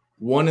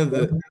 one of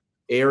the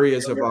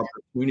areas of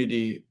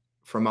opportunity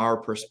from our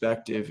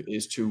perspective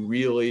is to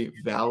really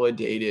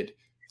validate it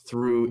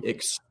through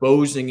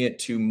exposing it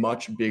to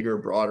much bigger,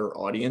 broader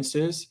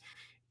audiences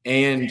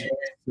and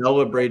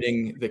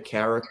celebrating the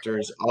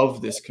characters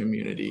of this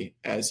community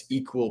as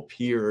equal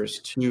peers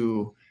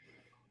to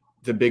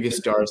the biggest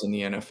stars in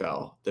the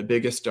NFL, the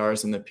biggest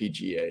stars in the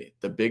PGA,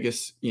 the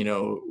biggest,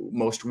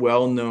 most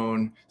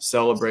well-known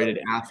celebrated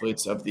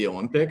athletes of the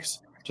Olympics,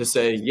 to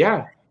say,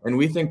 yeah, and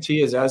we think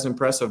T is as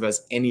impressive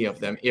as any of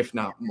them, if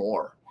not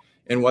more.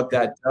 And what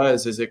that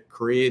does is it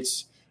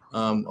creates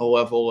a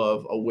level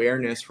of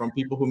awareness from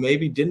people who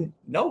maybe didn't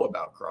know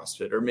about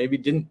CrossFit or maybe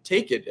didn't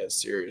take it as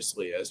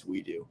seriously as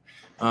we do.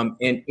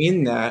 And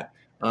in that,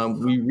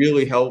 we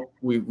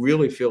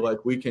really feel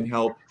like we can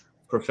help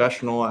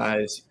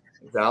professionalize,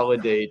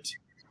 validate,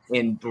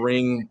 and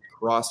bring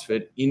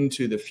CrossFit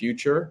into the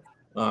future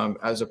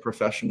as a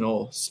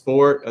professional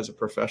sport, as a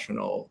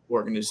professional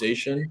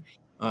organization.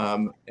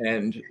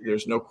 And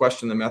there's no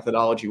question the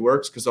methodology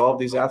works because all of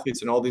these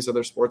athletes and all these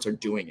other sports are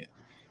doing it.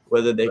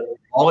 Whether they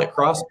call it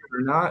CrossFit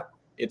or not,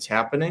 it's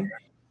happening.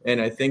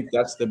 And I think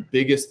that's the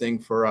biggest thing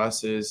for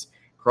us is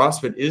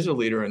CrossFit is a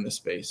leader in the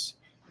space,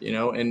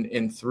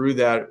 and through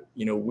that,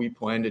 we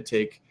plan to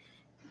take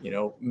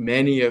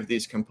many of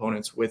these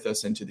components with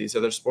us into these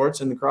other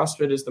sports. And the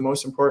CrossFit is the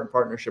most important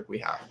partnership we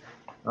have.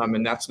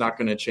 And that's not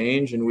going to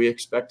change. And we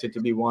expect it to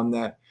be one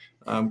that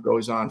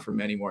goes on for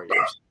many more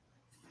years.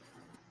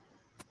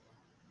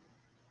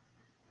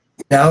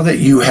 Now that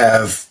you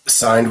have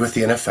signed with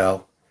the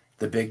NFL,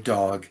 the big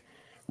dog,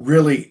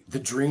 really the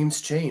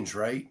dreams change,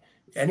 right?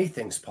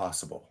 Anything's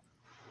possible.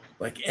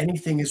 Like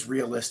anything is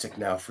realistic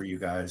now for you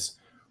guys.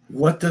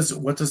 What does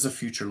the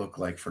future look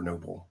like for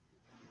NOBULL?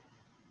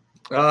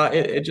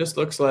 It just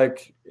looks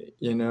like,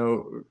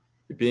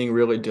 being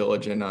really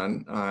diligent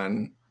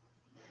on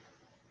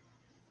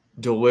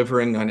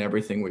delivering on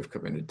everything we've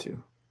committed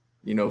to,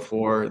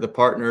 for the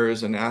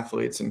partners and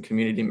athletes and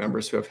community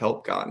members who have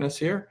helped gotten us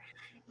here,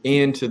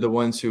 and to the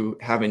ones who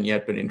haven't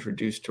yet been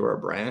introduced to our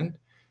brand,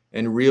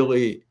 and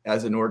really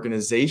as an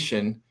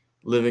organization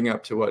living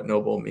up to what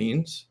NOBULL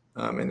means.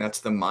 And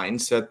that's the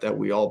mindset that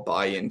we all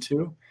buy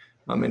into.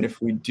 And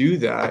if we do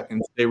that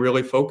and stay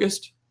really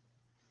focused,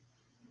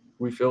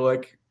 we feel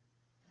like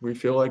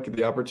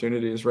the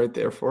opportunity is right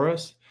there for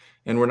us.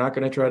 And we're not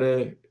going to try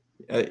to,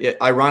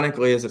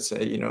 ironically, as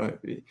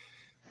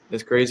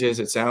as crazy as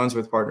it sounds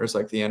with partners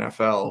like the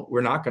NFL,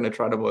 we're not going to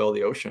try to boil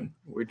the ocean.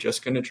 We're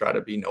just going to try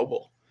to be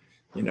NOBULL.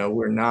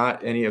 We're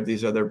not any of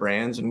these other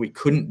brands, and we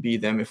couldn't be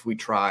them if we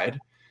tried,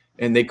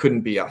 and they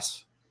couldn't be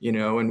us,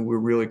 and we're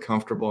really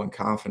comfortable and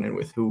confident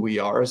with who we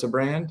are as a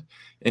brand.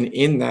 And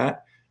in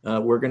that,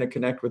 we're going to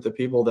connect with the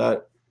people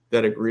that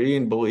agree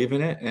and believe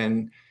in it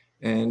and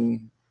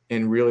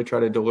really try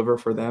to deliver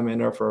for them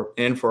and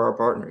for our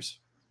partners.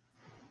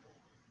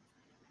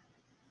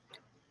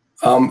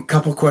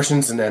 Couple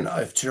questions, and then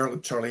if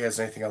Charlie has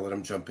anything, I'll let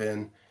him jump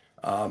in.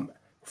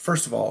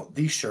 First of all,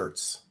 these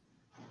shirts,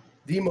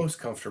 the most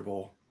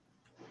comfortable,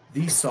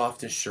 the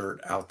softest shirt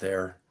out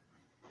there.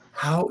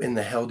 How in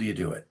the hell do you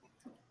do it?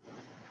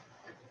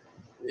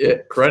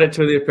 Credit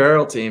to the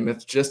apparel team.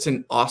 It's just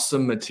an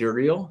awesome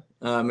material.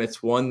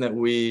 It's one that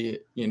we,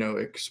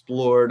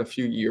 explored a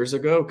few years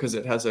ago because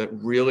it has a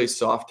really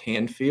soft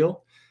hand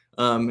feel.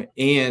 And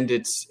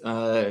it's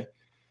a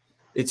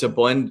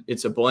blend.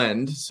 It's a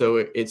blend. So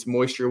it's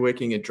moisture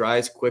wicking. It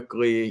dries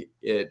quickly.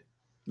 It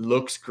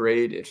looks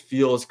great. It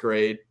feels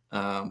great.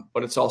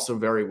 But it's also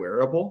very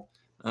wearable.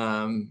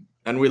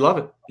 And we love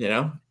it.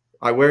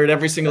 I wear it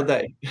every single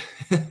day.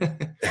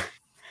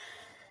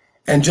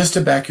 And just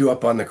to back you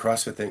up on the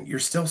CrossFit thing, you're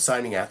still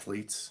signing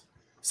athletes,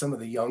 some of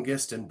the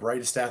youngest and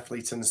brightest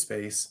athletes in the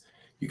space.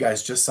 You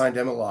guys just signed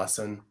Emma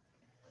Lawson,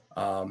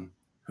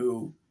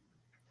 who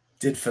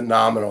did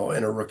phenomenal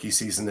in a rookie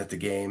season at the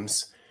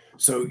games.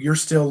 So you're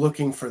still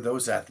looking for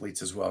those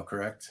athletes as well,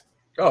 correct?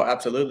 Oh,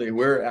 absolutely.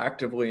 We're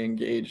actively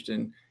engaged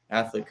in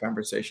athlete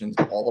conversations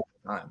all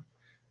the time.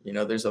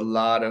 There's a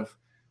lot of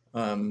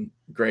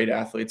great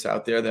athletes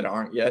out there that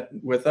aren't yet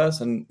with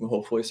us, and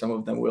hopefully some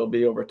of them will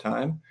be over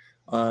time.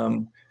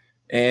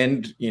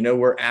 And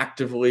we're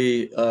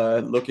actively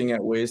looking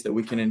at ways that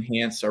we can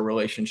enhance our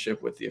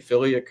relationship with the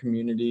affiliate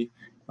community,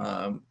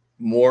 even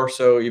more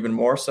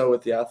so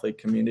with the athlete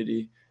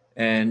community,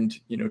 and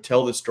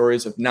tell the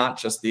stories of not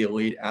just the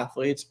elite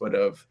athletes, but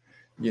of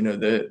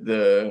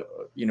the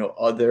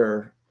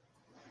other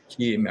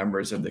key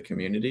members of the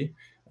community.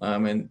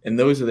 And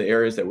those are the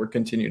areas that we're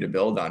continuing to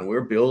build on.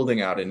 We're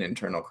building out an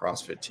internal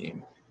CrossFit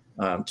team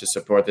to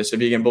support this.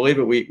 If you can believe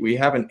it, we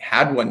haven't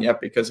had one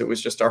yet because it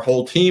was just our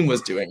whole team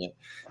was doing it,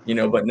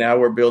 but now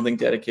we're building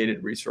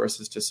dedicated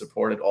resources to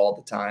support it all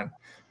the time.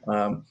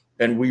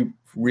 And we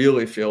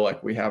really feel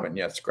like we haven't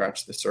yet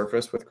scratched the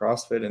surface with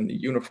CrossFit and the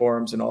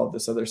uniforms and all of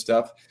this other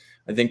stuff.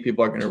 I think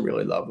people are going to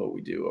really love what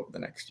we do over the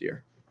next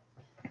year.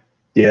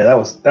 Yeah, that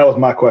was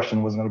my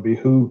question, was going to be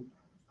who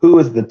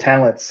is the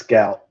talent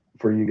scout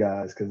for you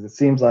guys? Because it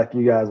seems like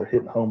you guys are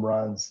hitting home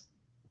runs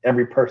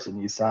every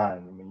person you sign.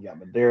 I mean, you got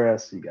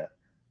Medeiros, you got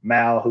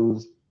Mal,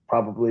 who's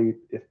probably,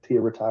 if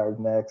Tia retires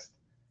next.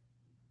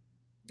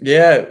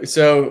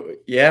 So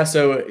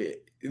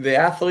the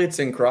athletes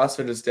in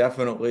CrossFit is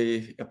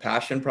definitely a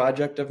passion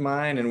project of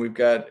mine, and we've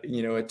got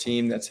a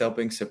team that's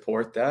helping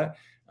support that.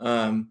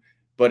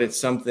 But it's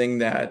something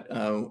that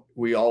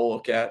we all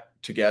look at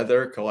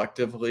together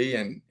collectively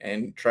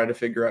and try to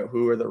figure out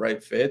who are the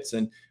right fits.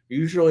 And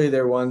usually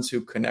they're ones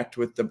who connect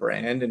with the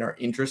brand and are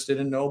interested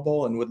in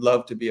NOBULL and would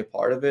love to be a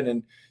part of it.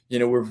 And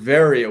we're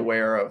very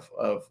aware of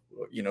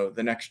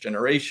the next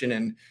generation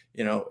and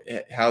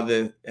how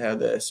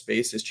the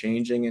space is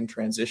changing and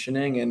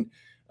transitioning.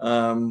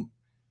 And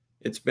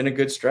it's been a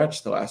good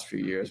stretch the last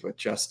few years with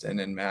Justin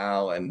and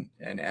Mal and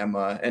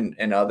Emma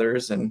and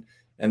others. And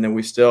then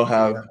we still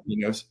have,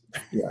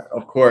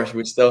 of course,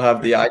 we still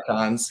have the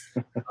icons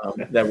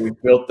that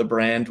we've built the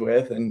brand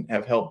with and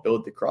have helped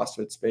build the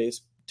CrossFit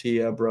space.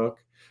 Tia,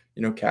 Brooke,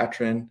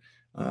 Katrin,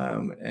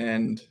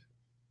 and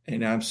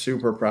I'm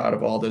super proud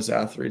of all those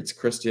athletes.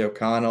 Christy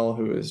O'Connell,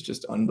 who is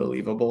just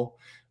unbelievable.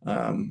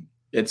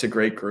 It's a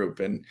great group.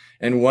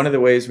 And one of the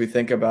ways we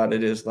think about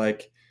it is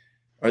like,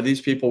 are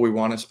these people we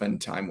want to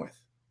spend time with?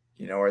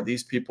 Are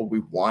these people we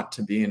want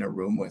to be in a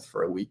room with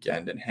for a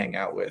weekend and hang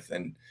out with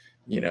and,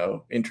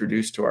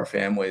 introduce to our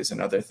families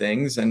and other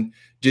things? And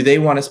do they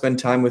want to spend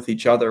time with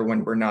each other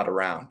when we're not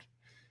around?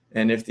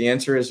 And if the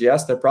answer is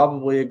yes, they're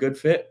probably a good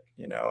fit,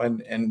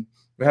 and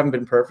we haven't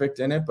been perfect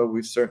in it, but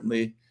we've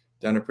certainly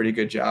done a pretty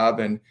good job.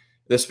 And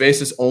the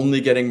space is only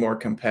getting more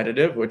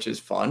competitive, which is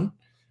fun.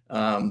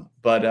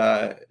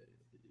 But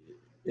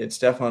it's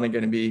definitely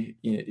going to be,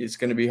 it's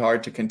going to be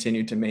hard to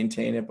continue to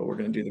maintain it, but we're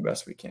going to do the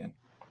best we can.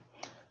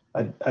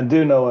 I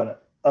do know an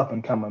up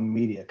and coming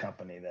media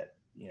company that,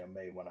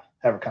 may want to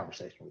have a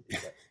conversation with you.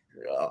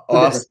 But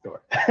awesome.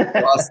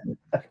 Awesome.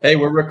 Hey,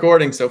 we're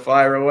recording, so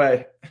fire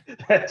away.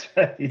 That's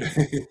right.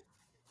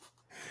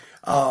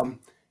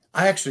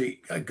 I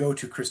actually go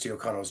to Christy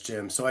O'Connell's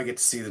gym, so I get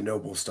to see the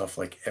NOBULL stuff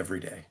like every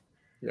day.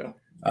 Yeah.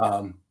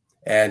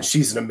 And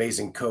she's an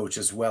amazing coach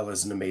as well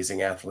as an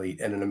amazing athlete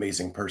and an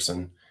amazing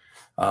person.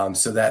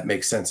 So that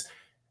makes sense.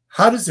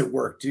 How does it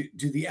work?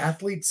 Do the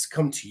athletes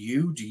come to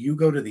you? Do you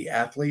go to the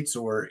athletes,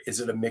 or is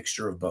it a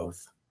mixture of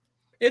both?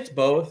 It's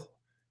both.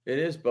 It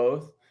is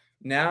both.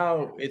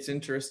 Now it's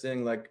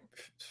interesting, like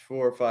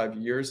 4 or 5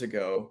 years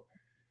ago,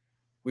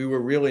 we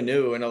were really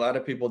new and a lot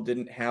of people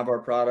didn't have our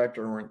product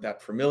or weren't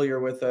that familiar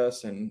with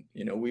us. And,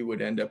 we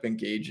would end up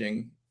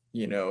engaging,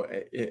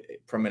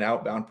 from an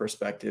outbound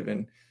perspective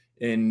and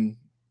in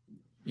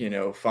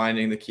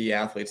finding the key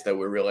athletes that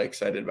we're really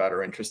excited about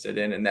or interested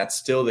in. And that's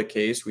still the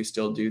case. We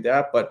still do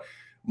that. But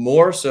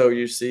more so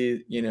you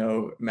see,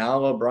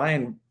 Mal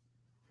O'Brien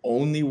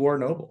only wore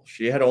NOBULL.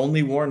 She had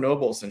only worn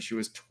NOBULL since she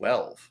was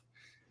 12,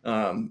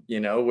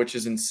 which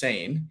is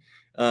insane.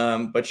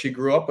 But she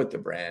grew up with the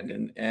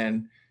brand.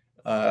 And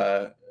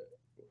I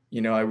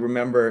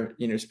remember,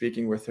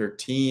 speaking with her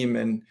team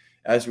and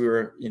as we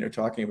were,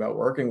 talking about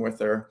working with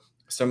her,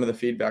 some of the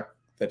feedback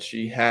that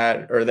she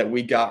had or that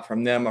we got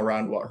from them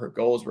around what her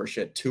goals were.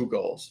 She had 2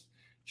 goals.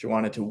 She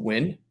wanted to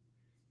win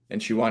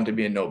and she wanted to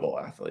be a NOBULL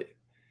athlete.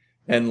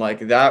 And like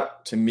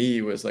that to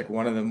me was like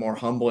one of the more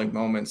humbling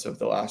moments of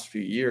the last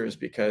few years,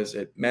 because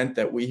it meant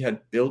that we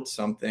had built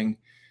something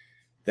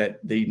that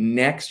the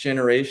next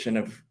generation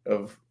of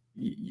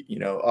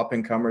up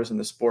and comers in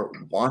the sport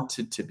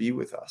wanted to be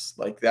with us.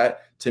 Like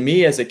that to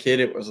me as a kid,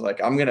 it was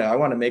like, I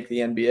want to make the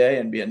NBA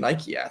and be a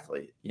Nike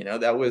athlete.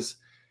 That was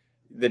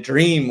the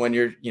dream when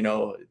you're,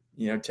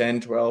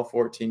 10, 12,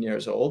 14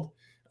 years old.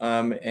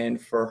 And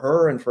for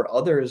her and for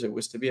others, it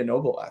was to be a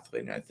NOBULL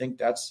athlete. And I think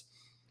that's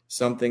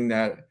something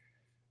that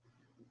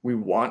we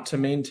want to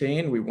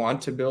maintain, we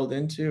want to build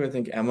into. I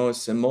think Emma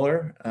is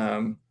similar.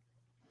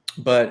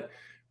 But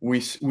we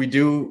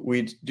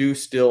do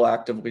still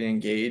actively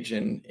engage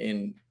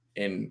in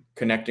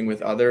connecting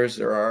with others.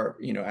 There are,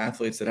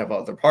 athletes that have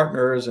other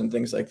partners and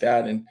things like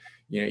that. And,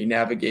 you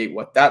navigate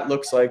what that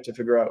looks like to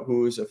figure out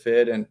who's a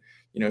fit. And,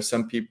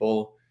 some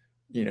people,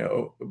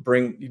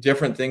 bring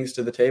different things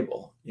to the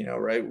table,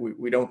 right?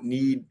 We don't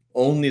need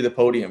only the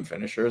podium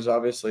finishers.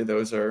 Obviously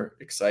those are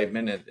exciting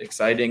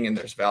and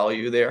there's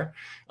value there.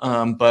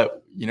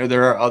 But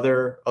there are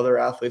other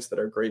athletes that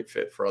are great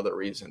fit for other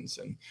reasons.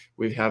 And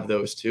we have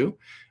those too.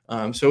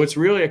 So it's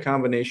really a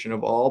combination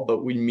of all,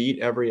 but we meet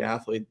every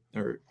athlete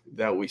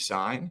that we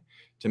sign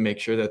to make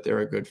sure that they're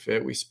a good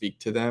fit. We speak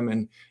to them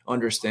and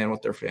understand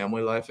what their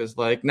family life is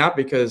like, not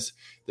because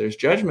there's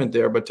judgment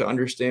there, but to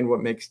understand what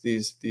makes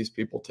these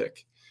people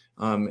tick.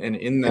 And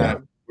in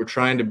that, we're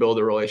trying to build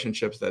a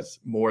relationship that's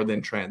more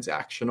than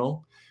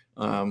transactional.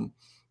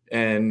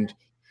 And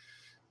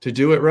to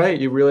do it right,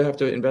 you really have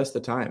to invest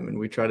the time, and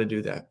we try to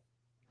do that.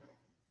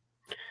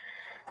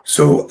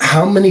 So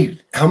how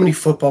many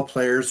football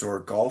players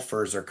or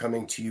golfers are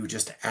coming to you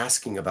just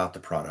asking about the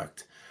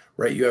product,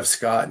 right? You have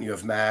Scott and you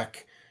have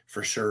Mac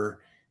for sure.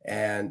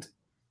 And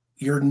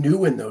you're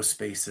new in those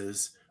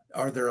spaces.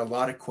 Are there a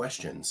lot of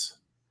questions?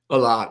 A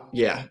lot.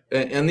 Yeah.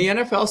 And the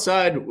NFL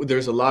side,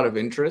 there's a lot of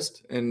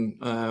interest,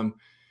 and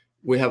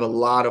we have a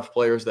lot of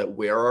players that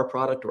wear our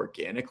product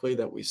organically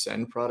that we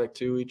send product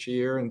to each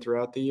year and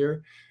throughout the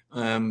year.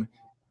 And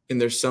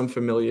there's some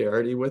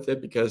familiarity with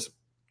it because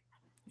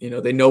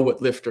they know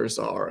what lifters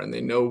are, and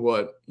they know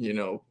what,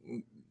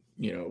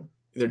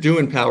 they're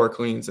doing power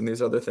cleans and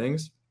these other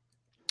things.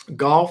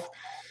 Golf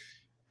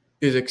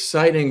is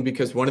exciting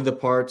because one of the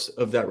parts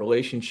of that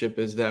relationship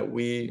is that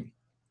we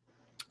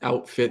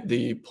outfit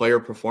the player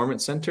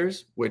performance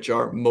centers, which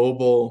are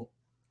mobile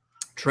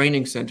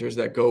training centers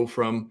that go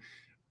from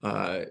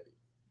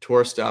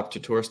tour stop to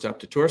tour stop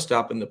to tour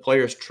stop, and the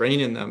players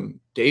train in them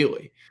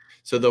daily.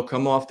 So they'll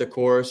come off the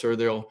course, or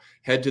they'll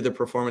head to the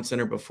performance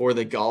center before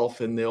they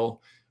golf, and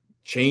they'll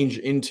change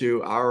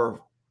into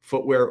our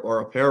footwear or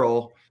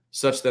apparel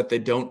such that they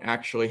don't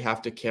actually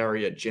have to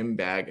carry a gym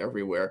bag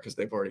everywhere, because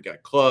they've already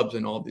got clubs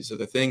and all of these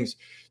other things.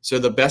 So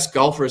the best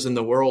golfers in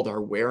the world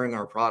are wearing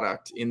our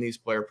product in these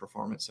player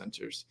performance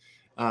centers.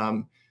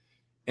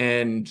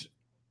 And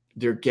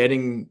they're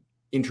getting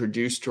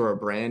introduced to our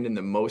brand in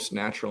the most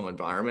natural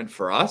environment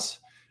for us.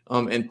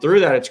 And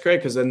through that, it's great,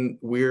 because then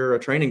we're a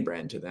training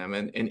brand to them.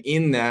 And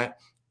in that,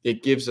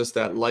 it gives us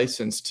that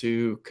license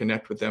to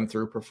connect with them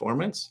through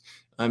performance.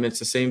 It's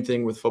the same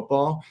thing with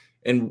football.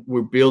 And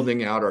we're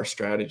building out our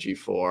strategy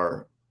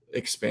for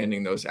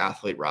expanding those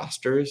athlete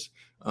rosters.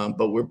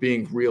 But we're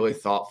being really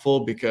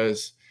thoughtful,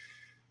 because,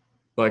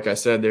 like I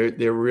said,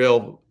 they're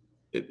real.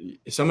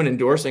 Someone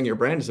endorsing your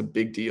brand is a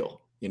big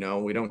deal.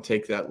 We don't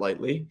take that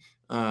lightly.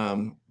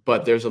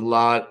 But there's a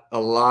lot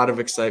of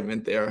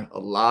excitement there, a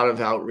lot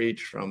of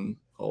outreach from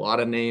a lot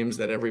of names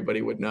that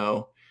everybody would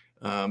know.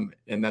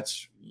 And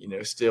that's,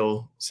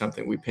 still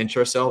something we pinch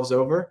ourselves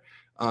over.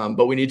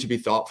 But we need to be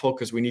thoughtful,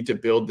 because we need to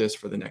build this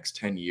for the next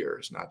 10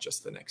 years, not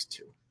just the next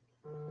 2.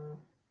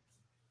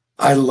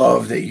 I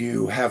love that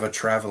you have a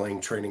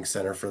traveling training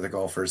center for the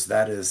golfers.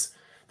 That's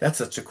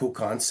such a cool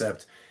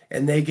concept.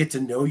 And they get to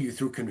know you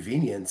through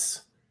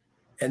convenience.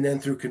 And then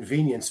through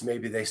convenience,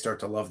 maybe they start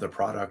to love the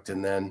product,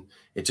 and then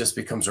it just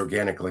becomes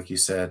organic, like you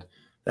said.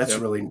 That's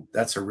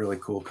a really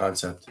cool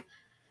concept.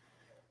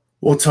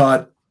 Well,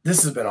 Todd,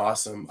 this has been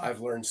awesome.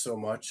 I've learned so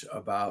much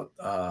about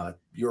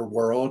your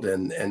world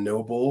and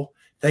NOBULL.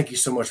 Thank you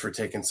so much for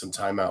taking some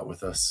time out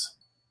with us.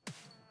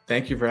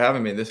 Thank you for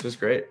having me. This was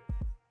great.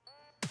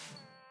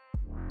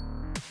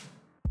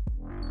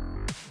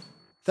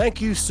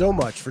 Thank you so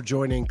much for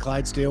joining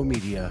Clydesdale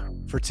Media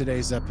for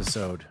today's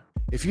episode.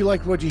 If you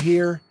liked what you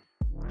hear,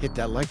 hit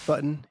that like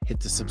button,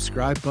 hit the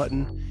subscribe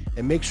button,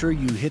 and make sure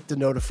you hit the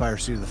notifier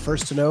so you're the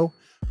first to know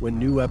when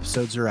new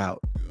episodes are out.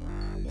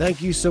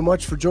 Thank you so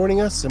much for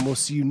joining us, and we'll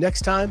see you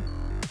next time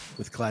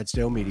with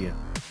Clydesdale Media.